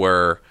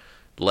were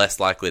less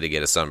likely to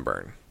get a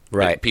sunburn.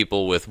 Right. And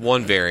people with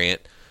one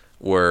variant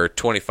were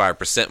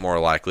 25% more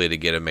likely to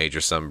get a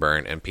major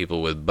sunburn, and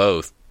people with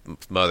both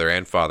mother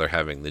and father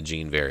having the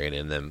gene variant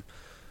in them,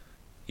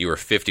 you were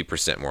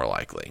 50% more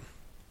likely.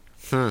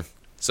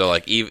 So,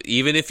 like,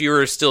 even if you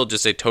were still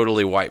just a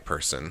totally white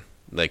person,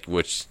 like,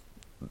 which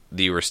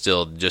you were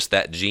still just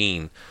that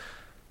gene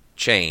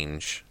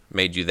change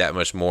made you that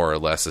much more or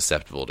less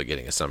susceptible to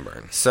getting a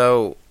sunburn.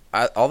 So,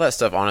 all that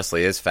stuff,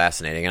 honestly, is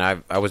fascinating,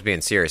 and I was being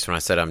serious when I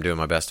said I'm doing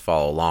my best to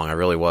follow along. I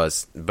really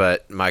was.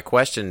 But my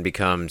question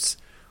becomes,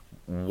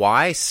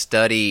 why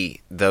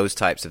study those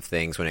types of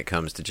things when it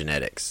comes to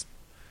genetics?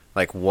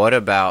 Like, what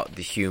about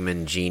the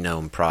Human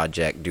Genome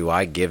Project do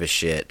I give a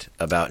shit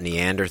about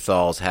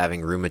Neanderthals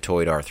having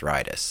rheumatoid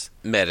arthritis?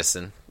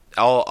 Medicine.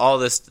 All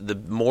this, the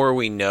more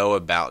we know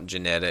about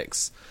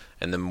genetics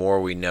and the more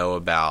we know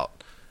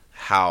about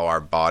how our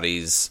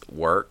bodies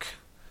work,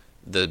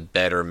 the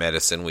better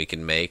medicine we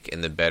can make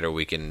and the better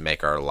we can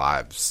make our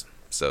lives.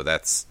 So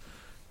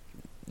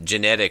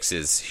genetics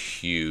is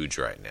huge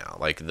right now.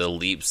 Like, the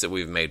leaps that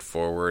we've made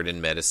forward in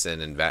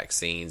medicine and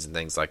vaccines and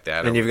things like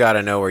that. And you've got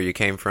to know where you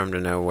came from to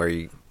know where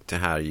you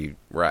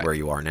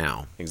are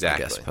now.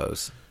 Exactly. I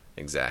suppose.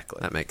 Exactly.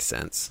 That makes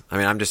sense. I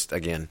mean, I'm just,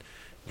 again,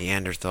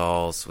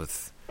 Neanderthals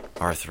with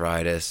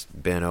arthritis,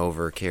 bent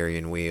over,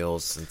 carrying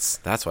wheels.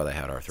 That's why they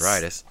had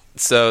arthritis.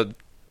 So,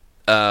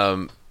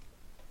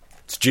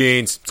 it's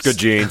genes. It's good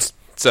genes.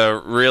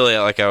 So, really,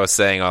 like I was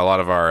saying, a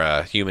lot of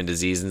our human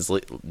diseases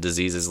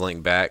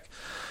link back.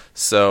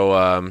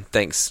 So,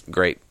 thanks,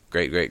 great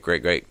grandma.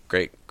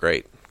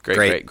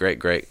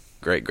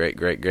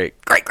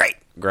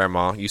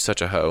 You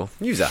such a hoe.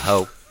 You's a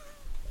hoe.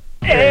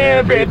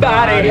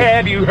 Everybody,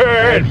 have you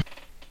heard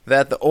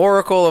that the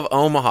Oracle of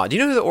Omaha? Do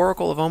you know who the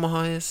Oracle of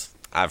Omaha is?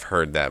 I've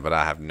heard that, but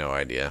I have no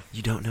idea.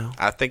 You don't know?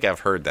 I think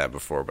I've heard that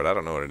before, but I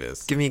don't know what it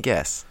is. Give me a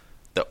guess.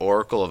 The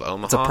Oracle of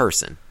Omaha? It's a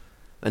person.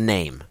 A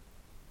name.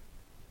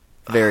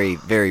 Very,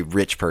 very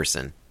rich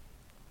person.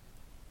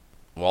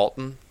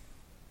 Walton?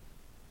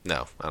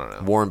 No, I don't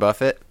know. Warren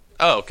Buffett.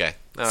 Oh, okay.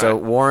 All right.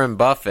 Warren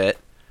Buffett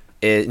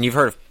is, and you've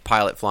heard of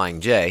Pilot Flying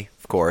J,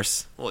 of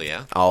course. Well,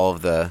 yeah.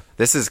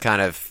 This is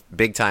kind of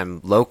big time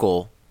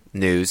local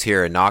news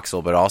here in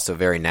Knoxville, but also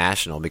very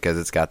national because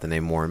it's got the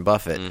name Warren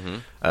Buffett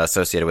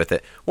associated with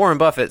it. Warren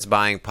Buffett's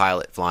buying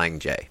Pilot Flying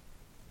J.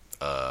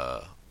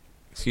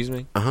 Excuse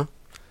me?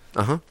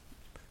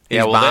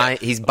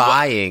 He's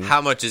buying.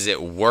 How much is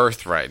it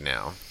worth right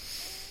now?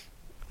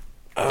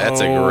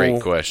 That's a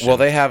great question. Well,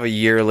 they have a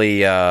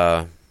yearly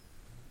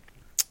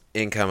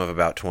income of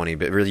about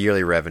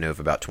yearly revenue of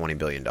about $20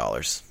 billion.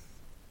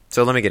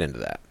 So let me get into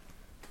that.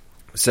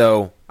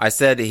 So I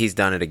said he's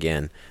done it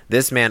again.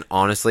 This man,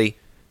 honestly,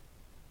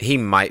 he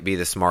might be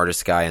the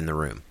smartest guy in the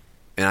room.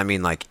 And I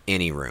mean like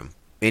any room.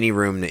 Any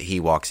room that he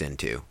walks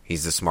into,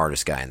 he's the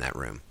smartest guy in that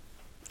room.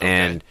 Okay.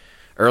 And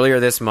earlier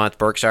this month,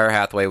 Berkshire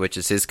Hathaway, which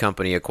is his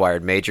company,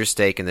 acquired major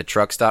stake in the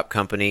truck stop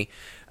company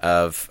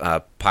of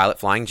Pilot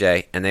Flying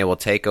J, and they will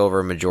take over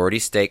a majority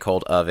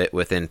stakehold of it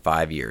within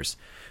 5 years.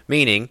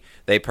 Meaning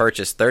they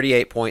purchased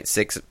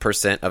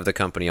 38.6% of the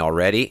company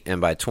already, and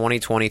by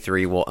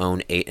 2023 will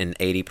own an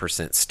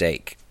 80%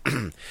 stake.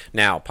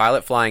 Now,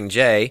 Pilot Flying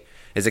J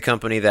is a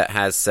company that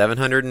has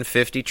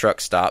 750 truck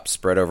stops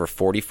spread over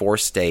 44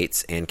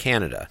 states and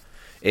Canada.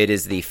 It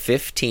is the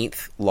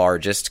 15th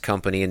largest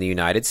company in the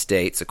United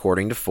States,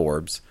 according to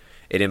Forbes.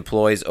 It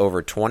employs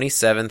over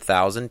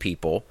 27,000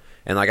 people,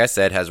 and like I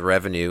said, has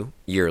revenue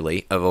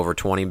yearly of over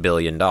 $20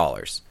 billion.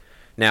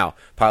 Now,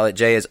 Pilot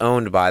J is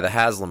owned by the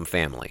Haslam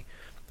family.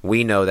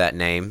 We know that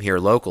name here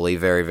locally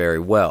very, very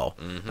well.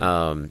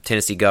 Mm-hmm.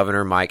 Tennessee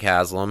Governor Mike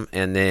Haslam,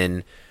 and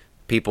then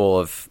people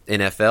of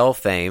NFL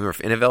fame or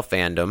NFL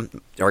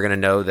fandom are going to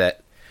know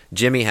that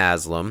Jimmy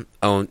Haslam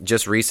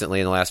just recently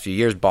in the last few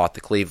years bought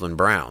the Cleveland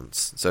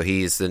Browns. So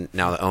he's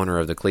now the owner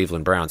of the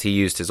Cleveland Browns. He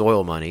used his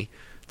oil money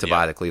to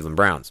buy the Cleveland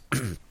Browns.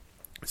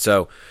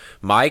 So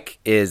Mike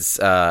is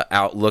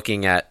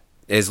looking at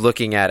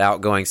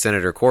outgoing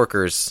Senator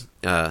Corker's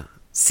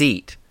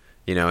seat.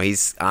 You know,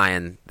 he's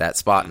eyeing that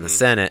spot in the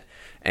Senate,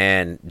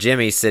 and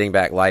Jimmy's sitting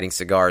back lighting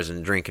cigars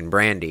and drinking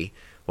brandy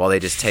while they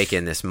just take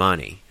in this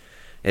money.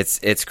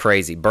 It's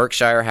crazy.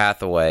 Berkshire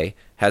Hathaway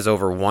has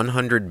over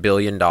 $100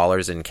 billion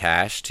in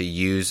cash to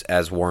use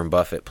as Warren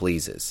Buffett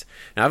pleases.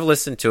 And I've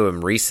listened to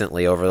him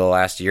recently over the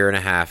last year and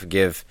a half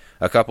give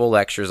a couple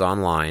lectures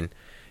online,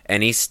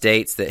 and he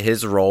states that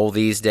his role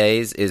these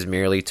days is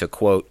merely to,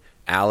 quote,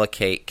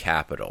 allocate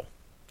capital.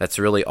 That's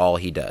really all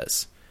he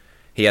does.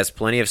 He has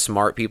plenty of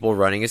smart people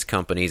running his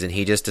companies, and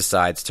he just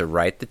decides to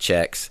write the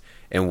checks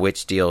and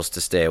which deals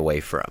to stay away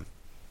from.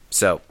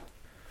 So,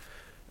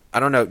 I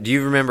don't know. Do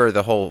you remember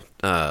the whole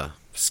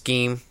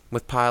scheme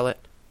with Pilot?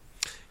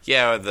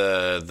 Yeah,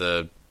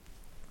 the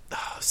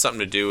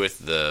something to do with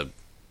the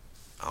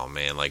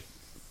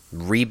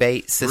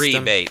rebate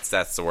system. Rebates.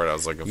 That's the word I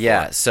was looking for.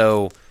 Yeah.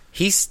 So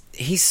he's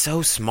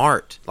so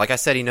smart. Like I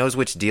said, he knows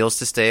which deals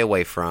to stay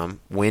away from,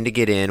 when to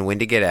get in, when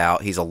to get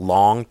out. He's a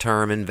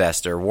long-term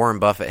investor. Warren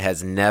Buffett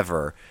has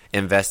never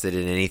invested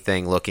in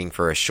anything looking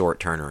for a short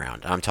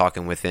turnaround. I'm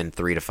talking within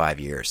 3 to 5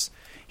 years.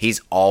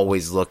 He's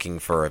always looking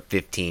for a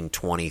 15,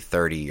 20,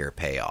 30-year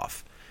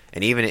payoff.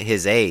 And even at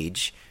his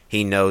age,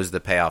 he knows the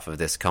payoff of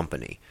this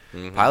company.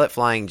 Mm-hmm. Pilot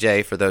Flying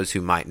J, for those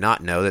who might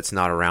not know, that's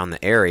not around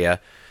the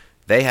area,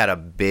 they had a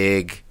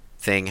big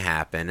thing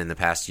happen in the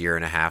past year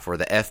and a half where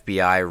the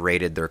FBI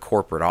raided their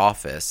corporate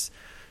office,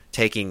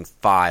 taking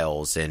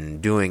files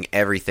and doing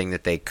everything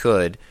that they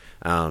could.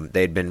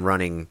 They'd been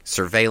running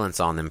surveillance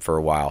on them for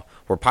a while,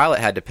 where Pilot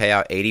had to pay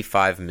out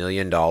 $85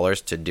 million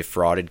to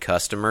defrauded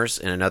customers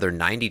and another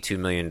 $92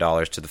 million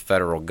to the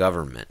federal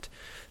government.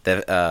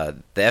 The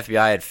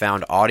FBI had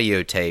found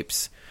audio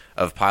tapes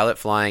of Pilot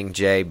Flying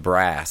J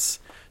brass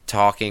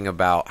talking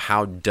about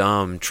how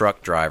dumb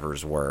truck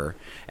drivers were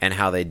and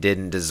how they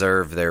didn't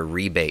deserve their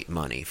rebate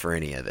money for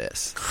any of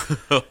this.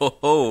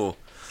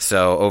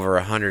 So over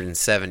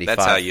 175.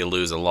 That's how you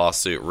lose a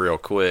lawsuit real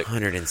quick.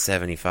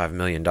 $175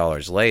 million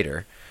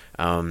later,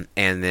 and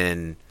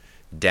then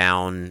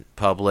down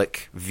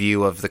public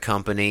view of the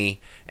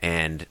company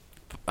and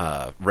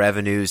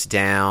revenues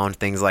down,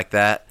 things like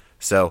that.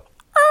 So,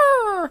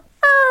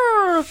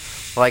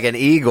 like an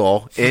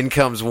eagle, in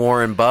comes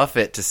Warren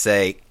Buffett to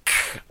say,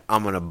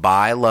 I'm going to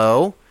buy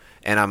low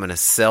and I'm going to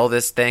sell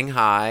this thing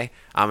high.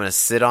 I'm going to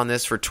sit on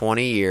this for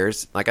 20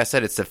 years. Like I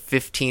said, it's the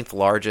 15th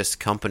largest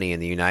company in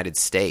the United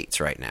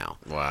States right now.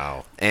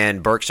 Wow.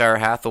 And Berkshire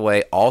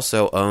Hathaway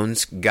also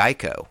owns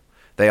Geico.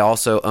 They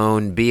also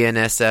own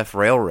BNSF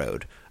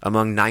Railroad,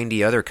 among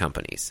 90 other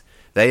companies.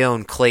 They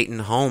own Clayton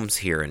Homes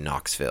here in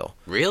Knoxville.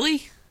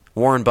 Really?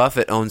 Warren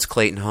Buffett owns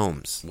Clayton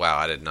Homes. Wow,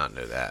 I did not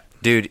know that.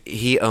 Dude,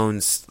 he's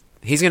going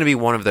to be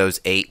one of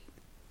those 8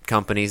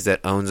 companies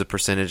that owns a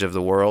percentage of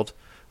the world.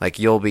 Like,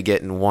 you'll be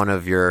getting one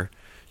of your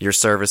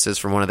services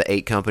from one of the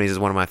 8 companies, is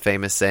one of my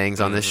famous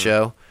sayings on this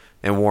show.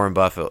 And Warren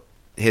Buffett,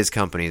 his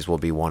companies will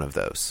be one of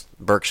those.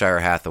 Berkshire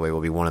Hathaway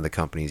will be one of the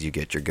companies you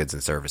get your goods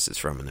and services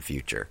from in the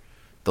future.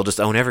 They'll just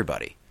own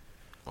everybody.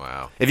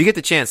 Wow. If you get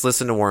the chance,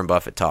 listen to Warren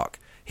Buffett talk.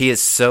 He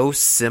is so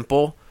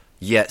simple,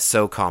 yet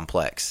so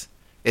complex.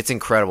 It's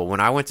incredible. When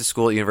I went to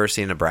school at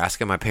University of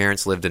Nebraska, my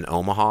parents lived in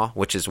Omaha,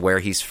 which is where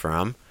he's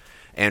from.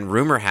 And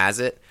rumor has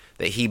it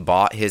that he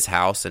bought his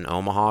house in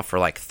Omaha for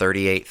like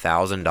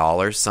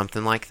 $38,000,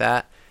 something like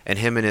that. And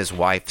him and his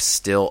wife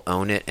still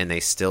own it, and they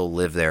still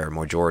live there a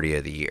majority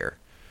of the year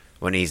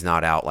when he's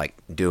not out like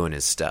doing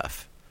his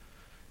stuff.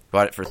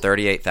 Bought it for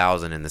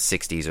 $38,000 in the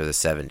 60s or the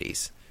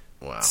 70s.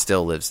 Wow.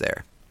 Still lives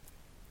there.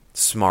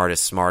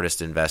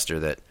 Smartest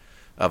investor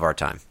of our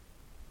time.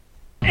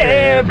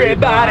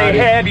 Everybody,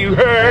 have you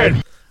heard?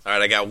 All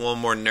right, I got one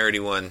more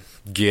nerdy one.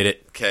 Get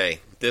it. Okay,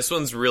 this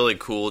one's really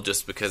cool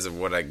just because of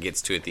what it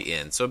gets to at the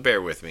end. So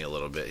bear with me a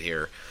little bit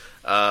here.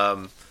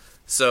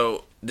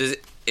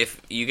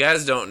 If you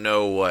guys don't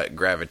know what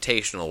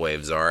gravitational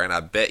waves are, and I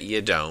bet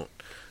you don't,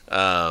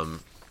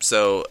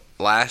 so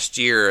last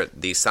year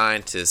the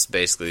scientists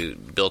basically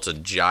built a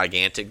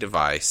gigantic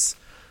device.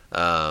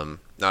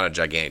 Not a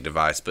gigantic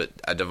device, but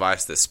a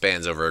device that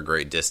spans over a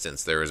great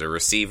distance. There was a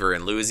receiver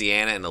in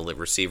Louisiana and a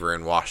receiver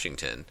in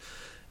Washington.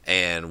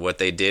 And what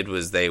they did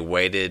was they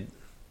waited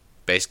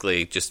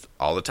basically just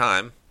all the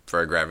time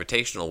for a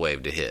gravitational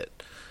wave to hit.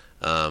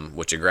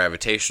 Which a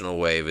gravitational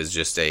wave is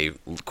just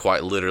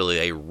quite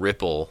literally a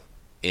ripple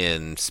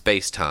in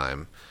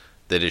space-time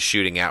that is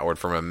shooting outward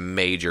from a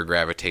major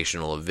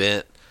gravitational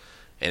event.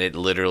 And it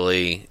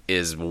literally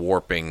is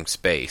warping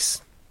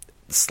space.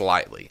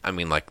 Slightly. I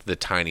mean, like the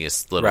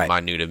tiniest little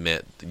minute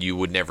event. You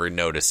would never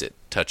notice it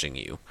touching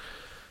you.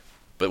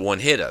 But one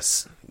hit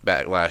us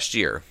back last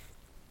year.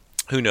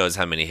 Who knows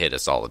how many hit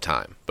us all the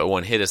time. But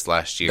one hit us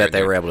last year. That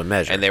they were able to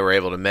measure. And they were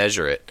able to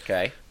measure it.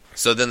 Okay.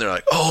 So then they're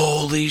like,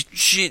 holy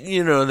shit,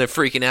 and they're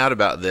freaking out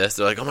about this.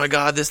 They're like, oh my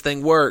God, this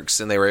thing works.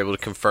 And they were able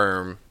to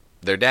confirm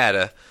their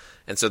data.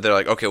 And so they're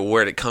like, okay, well,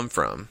 where did it come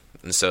from?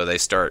 And so they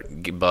start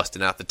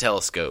busting out the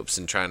telescopes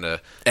and trying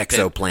to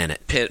exoplanet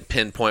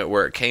pinpoint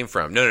where it came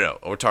from. No.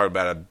 We're talking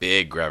about a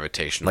big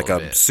gravitational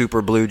event. A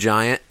super blue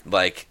giant.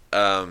 Like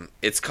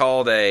it's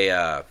called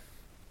it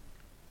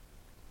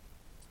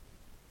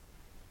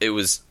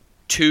was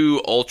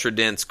two ultra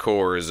dense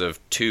cores of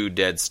two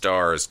dead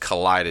stars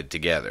collided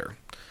together.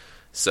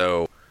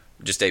 So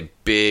just a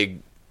big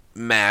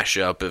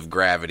mashup of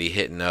gravity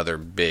hitting other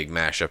big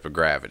mashup of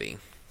gravity.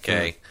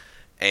 Okay,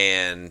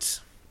 and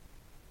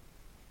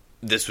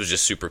this was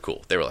just super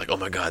cool. They were like, oh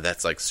my God,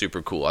 that's like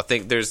super cool. I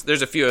think there's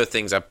a few other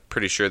things I'm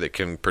pretty sure that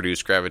can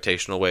produce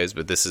gravitational waves,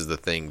 but this is the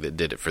thing that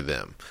did it for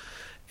them.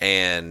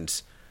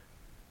 And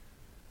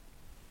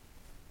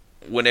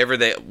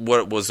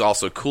what was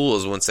also cool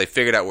is once they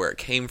figured out where it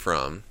came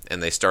from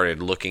and they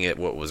started looking at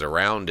what was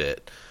around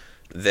it,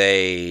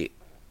 they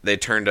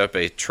turned up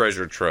a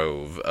treasure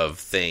trove of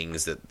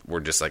things that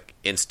were just like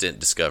instant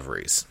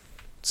discoveries.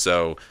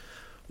 So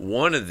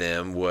one of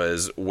them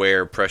was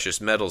where precious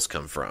metals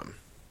come from.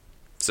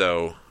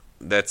 So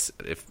that's,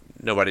 if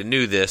nobody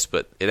knew this,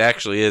 but it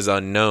actually is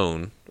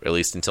unknown, at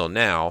least until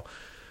now,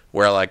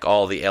 where like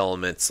all the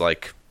elements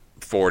like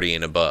 40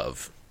 and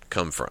above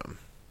come from.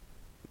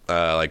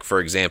 Like for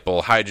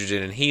example,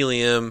 hydrogen and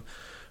helium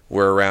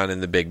were around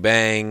in the Big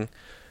Bang,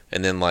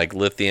 and then like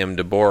lithium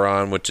to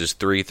boron, which is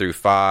 3 through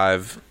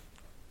 5,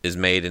 is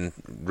made in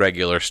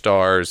regular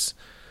stars.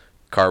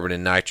 Carbon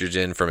and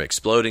nitrogen from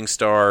exploding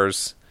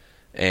stars,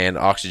 and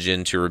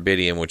oxygen to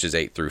rubidium, which is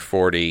 8 through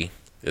 40.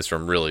 Is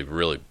from really,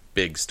 really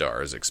big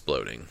stars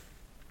exploding.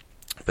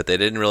 But they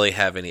didn't really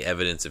have any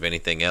evidence of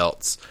anything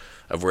else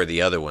of where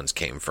the other ones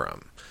came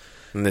from.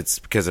 And it's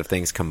because of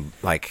things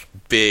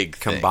big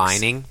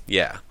combining? Things.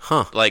 Yeah.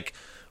 Huh. Like,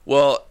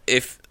 well,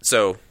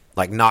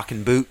 like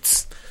knocking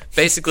boots?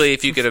 Basically,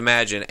 if you could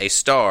imagine, a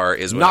star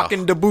is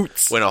knocking the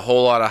boots. When a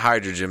whole lot of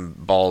hydrogen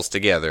balls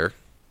together,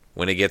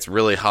 when it gets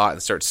really hot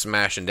and starts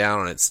smashing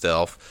down on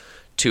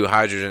itself, 2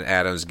 hydrogen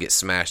atoms get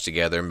smashed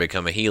together and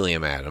become a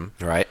helium atom.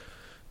 Right.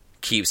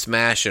 Keep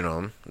smashing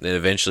them, then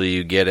eventually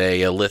you get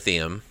a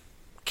lithium.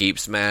 Keep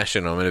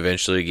smashing them, and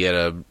eventually you get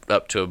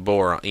up to a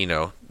boron.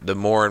 The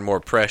more and more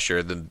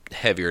pressure, the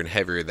heavier and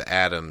heavier the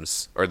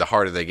atoms, or the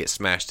harder they get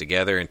smashed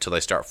together until they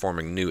start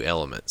forming new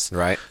elements.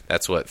 Right.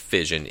 That's what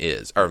fission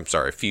is. Or, I'm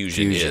sorry,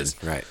 fusion is.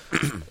 Right.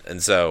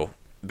 And so,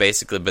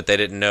 basically, but they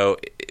didn't know,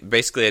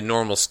 basically a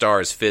normal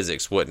star's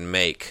physics wouldn't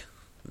make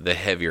the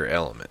heavier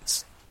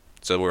elements.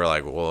 So we were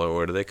like, well,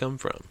 where do they come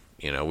from?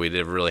 We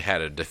never really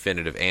had a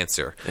definitive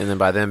answer. And then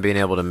by them being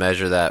able to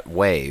measure that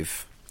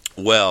wave.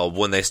 Well,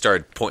 when they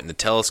started pointing the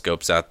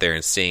telescopes out there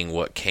and seeing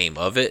what came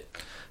of it,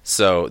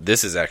 so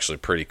this is actually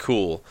pretty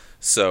cool.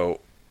 So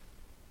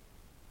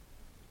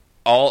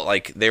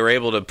they were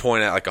able to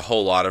point out like a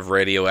whole lot of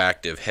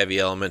radioactive heavy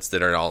elements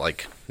that are all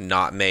like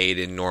not made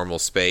in normal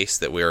space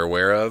that we are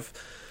aware of.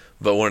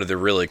 But one of the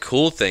really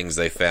cool things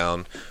they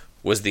found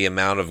was the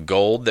amount of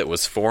gold that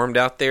was formed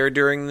out there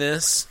during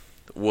this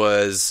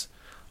was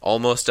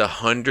almost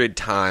 100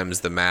 times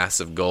the mass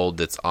of gold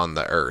that's on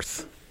the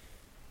Earth.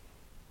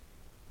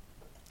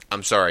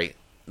 I'm sorry.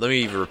 Let me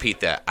even repeat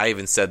that. I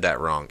even said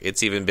that wrong.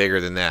 It's even bigger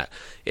than that.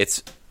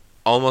 It's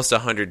almost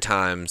 100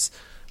 times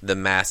the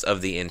mass of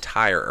the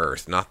entire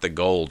Earth, not the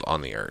gold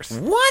on the Earth.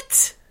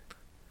 What?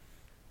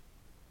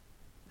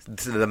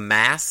 The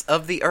mass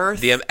of the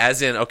Earth?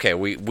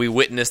 We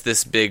witnessed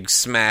this big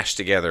smash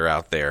together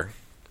out there.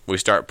 We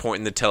start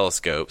pointing the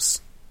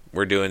telescopes.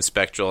 We're doing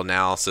spectral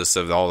analysis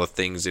of all the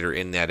things that are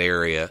in that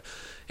area.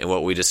 And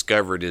what we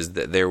discovered is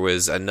that there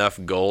was enough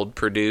gold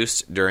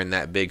produced during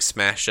that big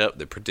smash up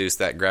that produced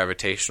that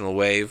gravitational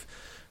wave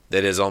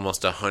that is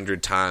almost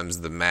 100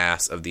 times the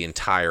mass of the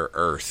entire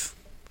Earth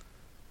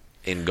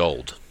in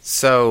gold.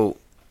 So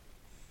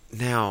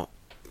now,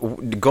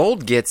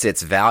 gold gets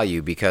its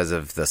value because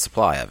of the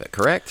supply of it,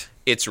 correct?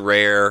 It's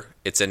rare,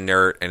 it's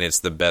inert, and it's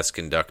the best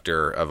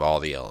conductor of all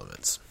the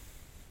elements.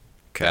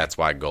 Okay. That's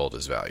why gold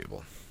is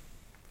valuable.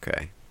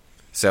 Okay.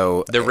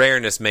 So The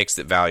rareness makes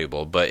it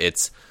valuable, but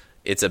its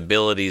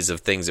abilities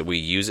of things that we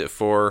use it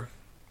for,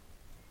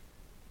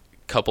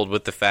 coupled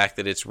with the fact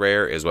that it's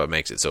rare, is what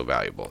makes it so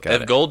valuable.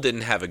 If gold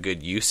didn't have a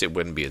good use, it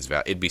wouldn't be as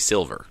valuable. It'd be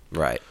silver.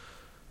 Right.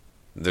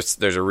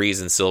 There's a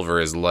reason silver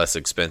is less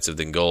expensive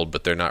than gold,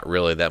 but they're not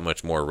really that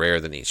much more rare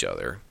than each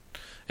other.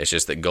 It's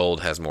just that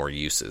gold has more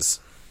uses.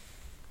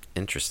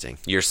 Interesting.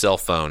 Your cell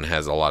phone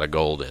has a lot of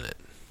gold in it.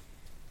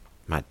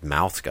 My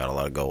mouth's got a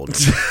lot of gold.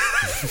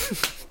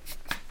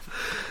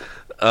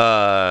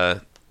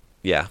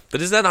 Yeah.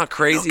 But is that not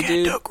crazy,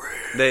 dude?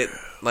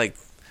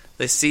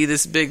 They see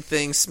this big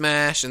thing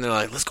smash, and they're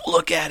like, let's go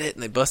look at it.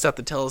 And they bust out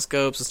the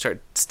telescopes and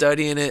start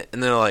studying it.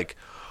 And they're like,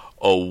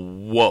 oh,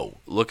 whoa.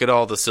 Look at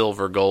all the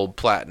silver, gold,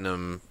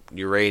 platinum,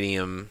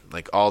 uranium,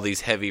 like all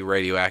these heavy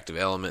radioactive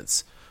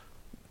elements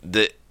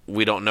that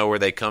we don't know where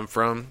they come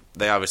from.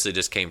 They obviously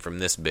just came from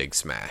this big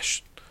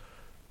smash.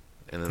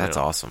 And then That's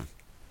awesome.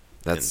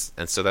 And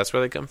so that's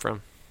where they come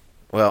from.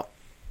 Well,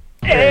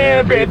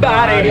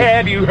 Everybody,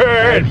 have you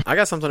heard? I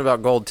got something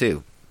about gold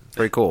too.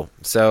 Pretty cool.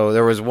 So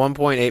there was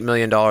 $1.8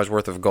 million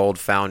worth of gold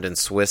found in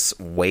Swiss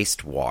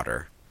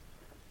wastewater.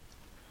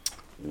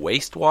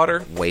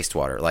 Wastewater?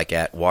 Wastewater, like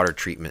at water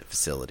treatment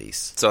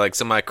facilities. So like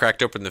somebody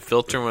cracked open the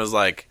filter and was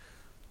like,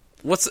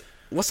 what's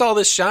all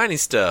this shiny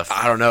stuff?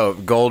 I don't know.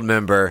 Gold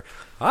member.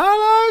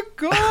 I like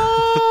gold.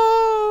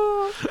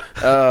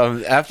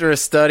 After a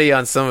study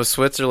on some of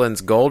Switzerland's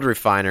gold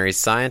refineries,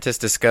 scientists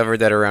discovered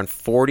that around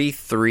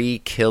 43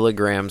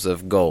 kilograms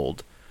of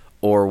gold,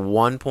 or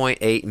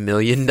 $1.8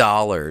 million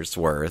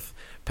worth,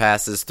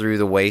 passes through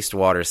the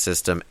wastewater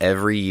system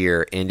every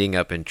year, ending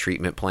up in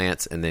treatment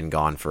plants and then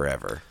gone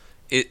forever.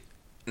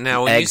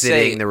 Now when Exiting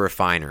you say the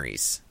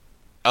refineries.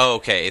 Oh,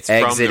 okay. It's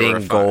Exiting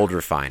from the gold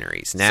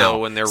refineries. Now, so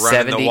when they're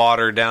running the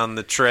water down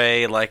the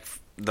tray like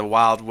the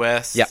Wild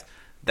West, yeah,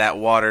 that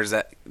water's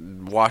that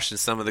washing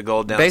some of the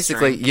gold down.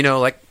 Basically, you know,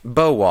 like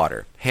bow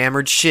water,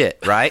 hammered shit,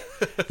 right?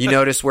 You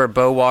notice where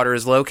bow water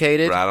is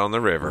located? Right on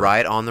the river.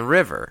 Right on the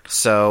river.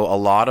 So a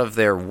lot of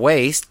their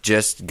waste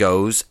just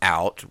goes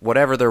out.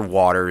 Whatever their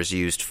water is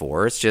used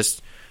for, it's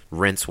just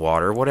rinse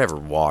water, whatever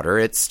water,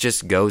 it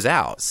just goes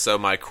out. So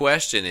my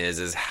question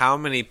is how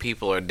many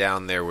people are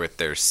down there with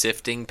their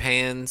sifting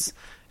pans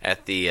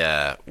at the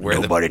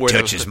Nobody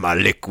touches my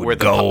liquid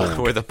gold.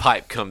 Where the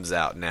pipe comes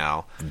out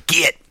now?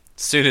 Get.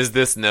 As soon as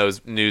this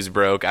news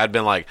broke, I'd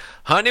been like,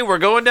 honey, we're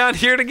going down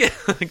here to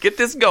get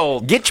this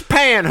gold. Get your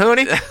pan,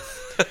 honey.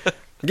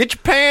 Get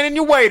your pan and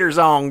your waders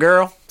on,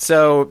 girl.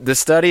 So the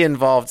study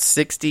involved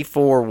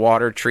 64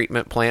 water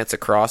treatment plants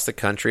across the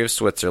country of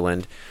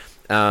Switzerland.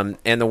 And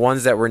the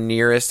ones that were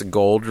nearest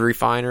gold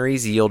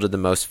refineries yielded the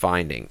most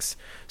findings.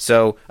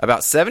 So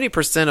about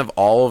 70% of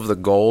all of the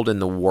gold in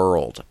the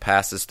world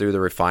passes through the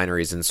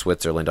refineries in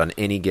Switzerland on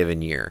any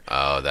given year.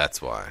 Oh,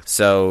 that's why.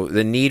 So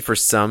the need for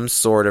some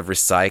sort of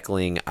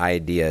recycling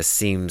idea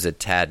seems a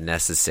tad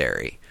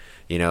necessary,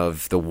 you know,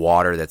 of the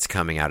water that's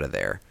coming out of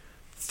there.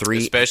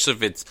 Especially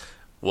if it's...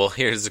 Well,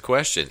 here's the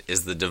question.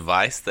 Is the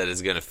device that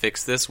is going to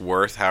fix this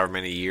worth however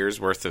many years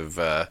worth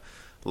of...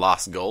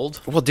 lost gold?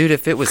 Well, dude,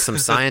 if it was some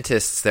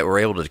scientists that were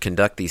able to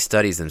conduct these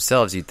studies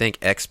themselves, you'd think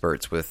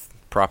experts with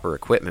proper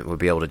equipment would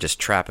be able to just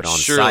trap it on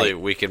site. Surely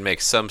we can make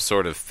some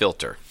sort of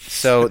filter.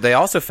 So they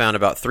also found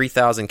about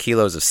 3,000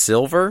 kilos of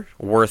silver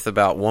worth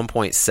about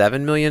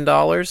 $1.7 million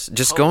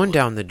just going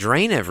down the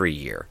drain every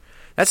year.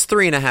 That's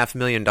 $3.5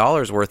 million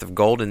worth of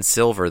gold and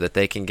silver that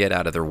they can get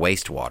out of their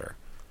wastewater.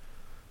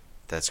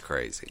 That's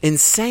crazy.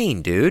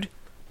 Insane, dude.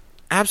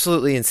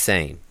 Absolutely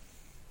insane.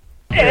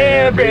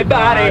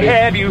 Everybody,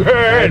 have you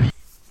heard?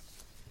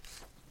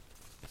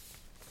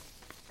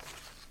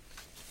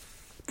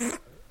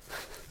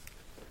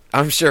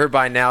 I'm sure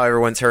by now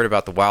everyone's heard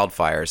about the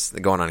wildfires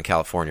going on in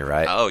California,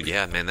 right? Oh,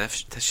 yeah, man. That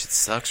shit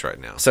sucks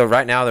right now. So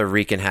right now they're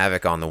wreaking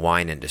havoc on the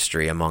wine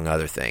industry, among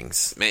other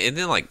things. Man, isn't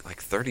it like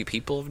 30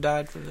 people have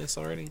died from this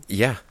already?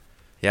 Yeah.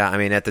 Yeah, I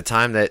mean, at the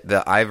time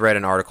that I've read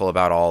an article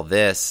about all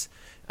this,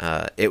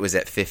 it was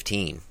at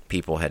 15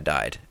 people had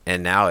died.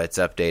 And now it's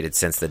updated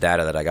since the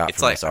data that I got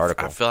from this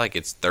article. I feel like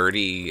it's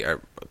 30,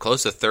 or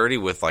close to 30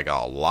 with like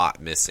a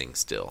lot missing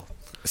still.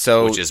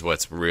 So, which is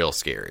what's real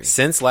scary.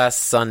 Since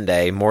last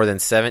Sunday, more than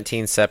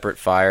 17 separate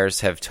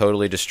fires have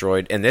totally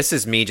destroyed, and this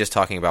is me just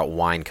talking about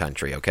wine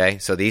country, okay?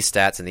 So these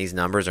stats and these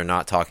numbers are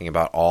not talking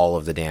about all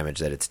of the damage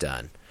that it's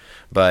done.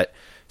 But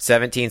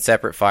 17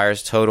 separate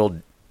fires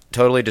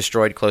totally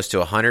destroyed close to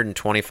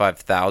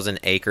 125,000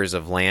 acres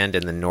of land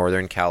in the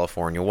Northern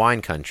California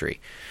wine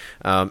country.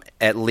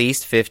 At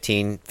least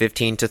 15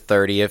 to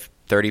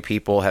 30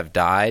 people have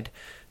died.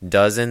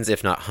 Dozens,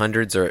 if not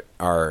hundreds,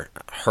 are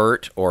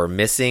hurt or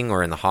missing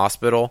or in the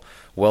hospital.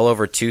 Well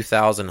over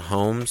 2,000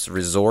 homes,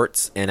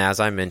 resorts, and as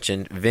I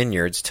mentioned,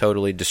 vineyards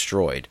totally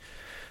destroyed.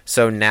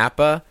 So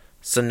Napa,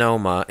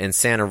 Sonoma, and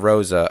Santa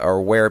Rosa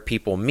are where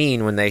people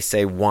mean when they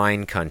say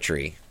wine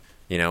country.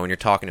 You know, when you're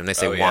talking to them, they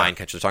say wine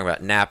country. They're talking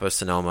about Napa,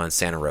 Sonoma, and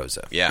Santa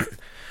Rosa. Yeah.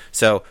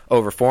 So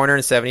over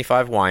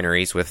 475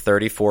 wineries with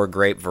 34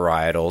 grape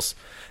varietals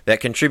that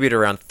contribute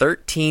around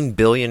 $13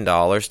 billion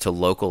to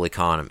local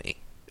economy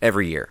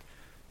every year.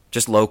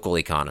 Just local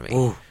economy.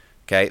 Ooh.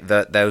 Okay,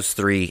 those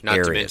three Not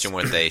areas. to mention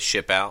what they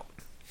ship out.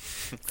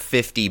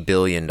 $50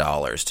 billion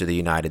to the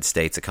United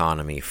States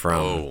economy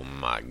Oh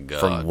my God.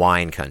 from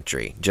wine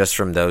country, just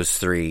from those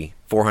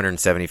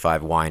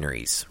 475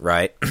 wineries,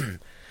 right?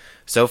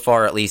 So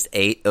far, at least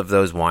 8 of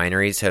those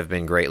wineries have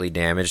been greatly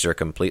damaged or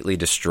completely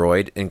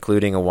destroyed,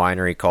 including a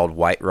winery called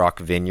White Rock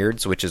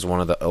Vineyards, which is one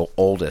of the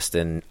oldest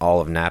in all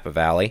of Napa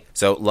Valley.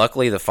 So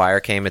luckily, the fire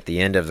came at the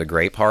end of the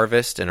grape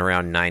harvest, and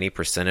around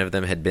 90% of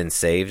them had been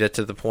saved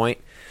to the point.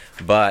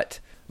 But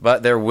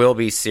there will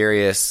be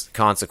serious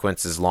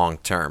consequences long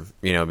term,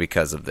 you know,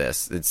 because of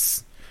this.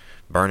 It's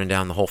burning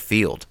down the whole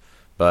field.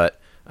 But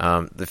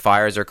the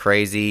fires are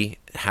crazy.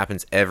 It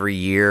happens every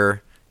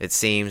year. It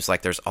seems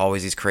like there's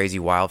always these crazy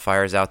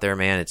wildfires out there,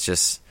 man. It's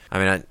just, I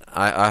mean,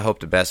 I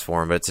hope the best for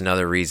them, but it's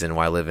another reason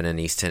why living in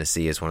East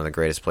Tennessee is one of the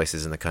greatest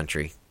places in the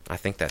country. I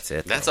think that's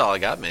it. That's all I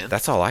got, man.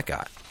 That's all I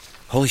got.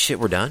 Holy shit,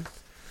 we're done?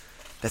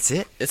 That's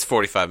it? It's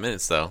 45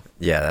 minutes, though.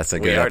 Yeah, that's a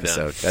good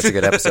episode. That's a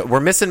good episode. We're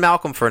missing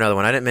Malcolm for another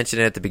one. I didn't mention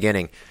it at the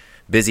beginning.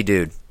 Busy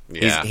dude.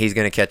 Yeah. He's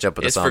going to catch up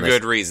with us on this. It's for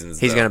good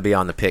reasons, He's going to be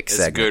on the pick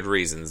segment. It's good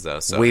reasons,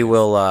 though. So. We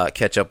will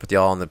catch up with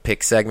y'all on the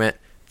pick segment.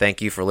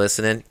 Thank you for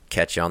listening.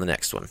 Catch you on the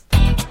next one.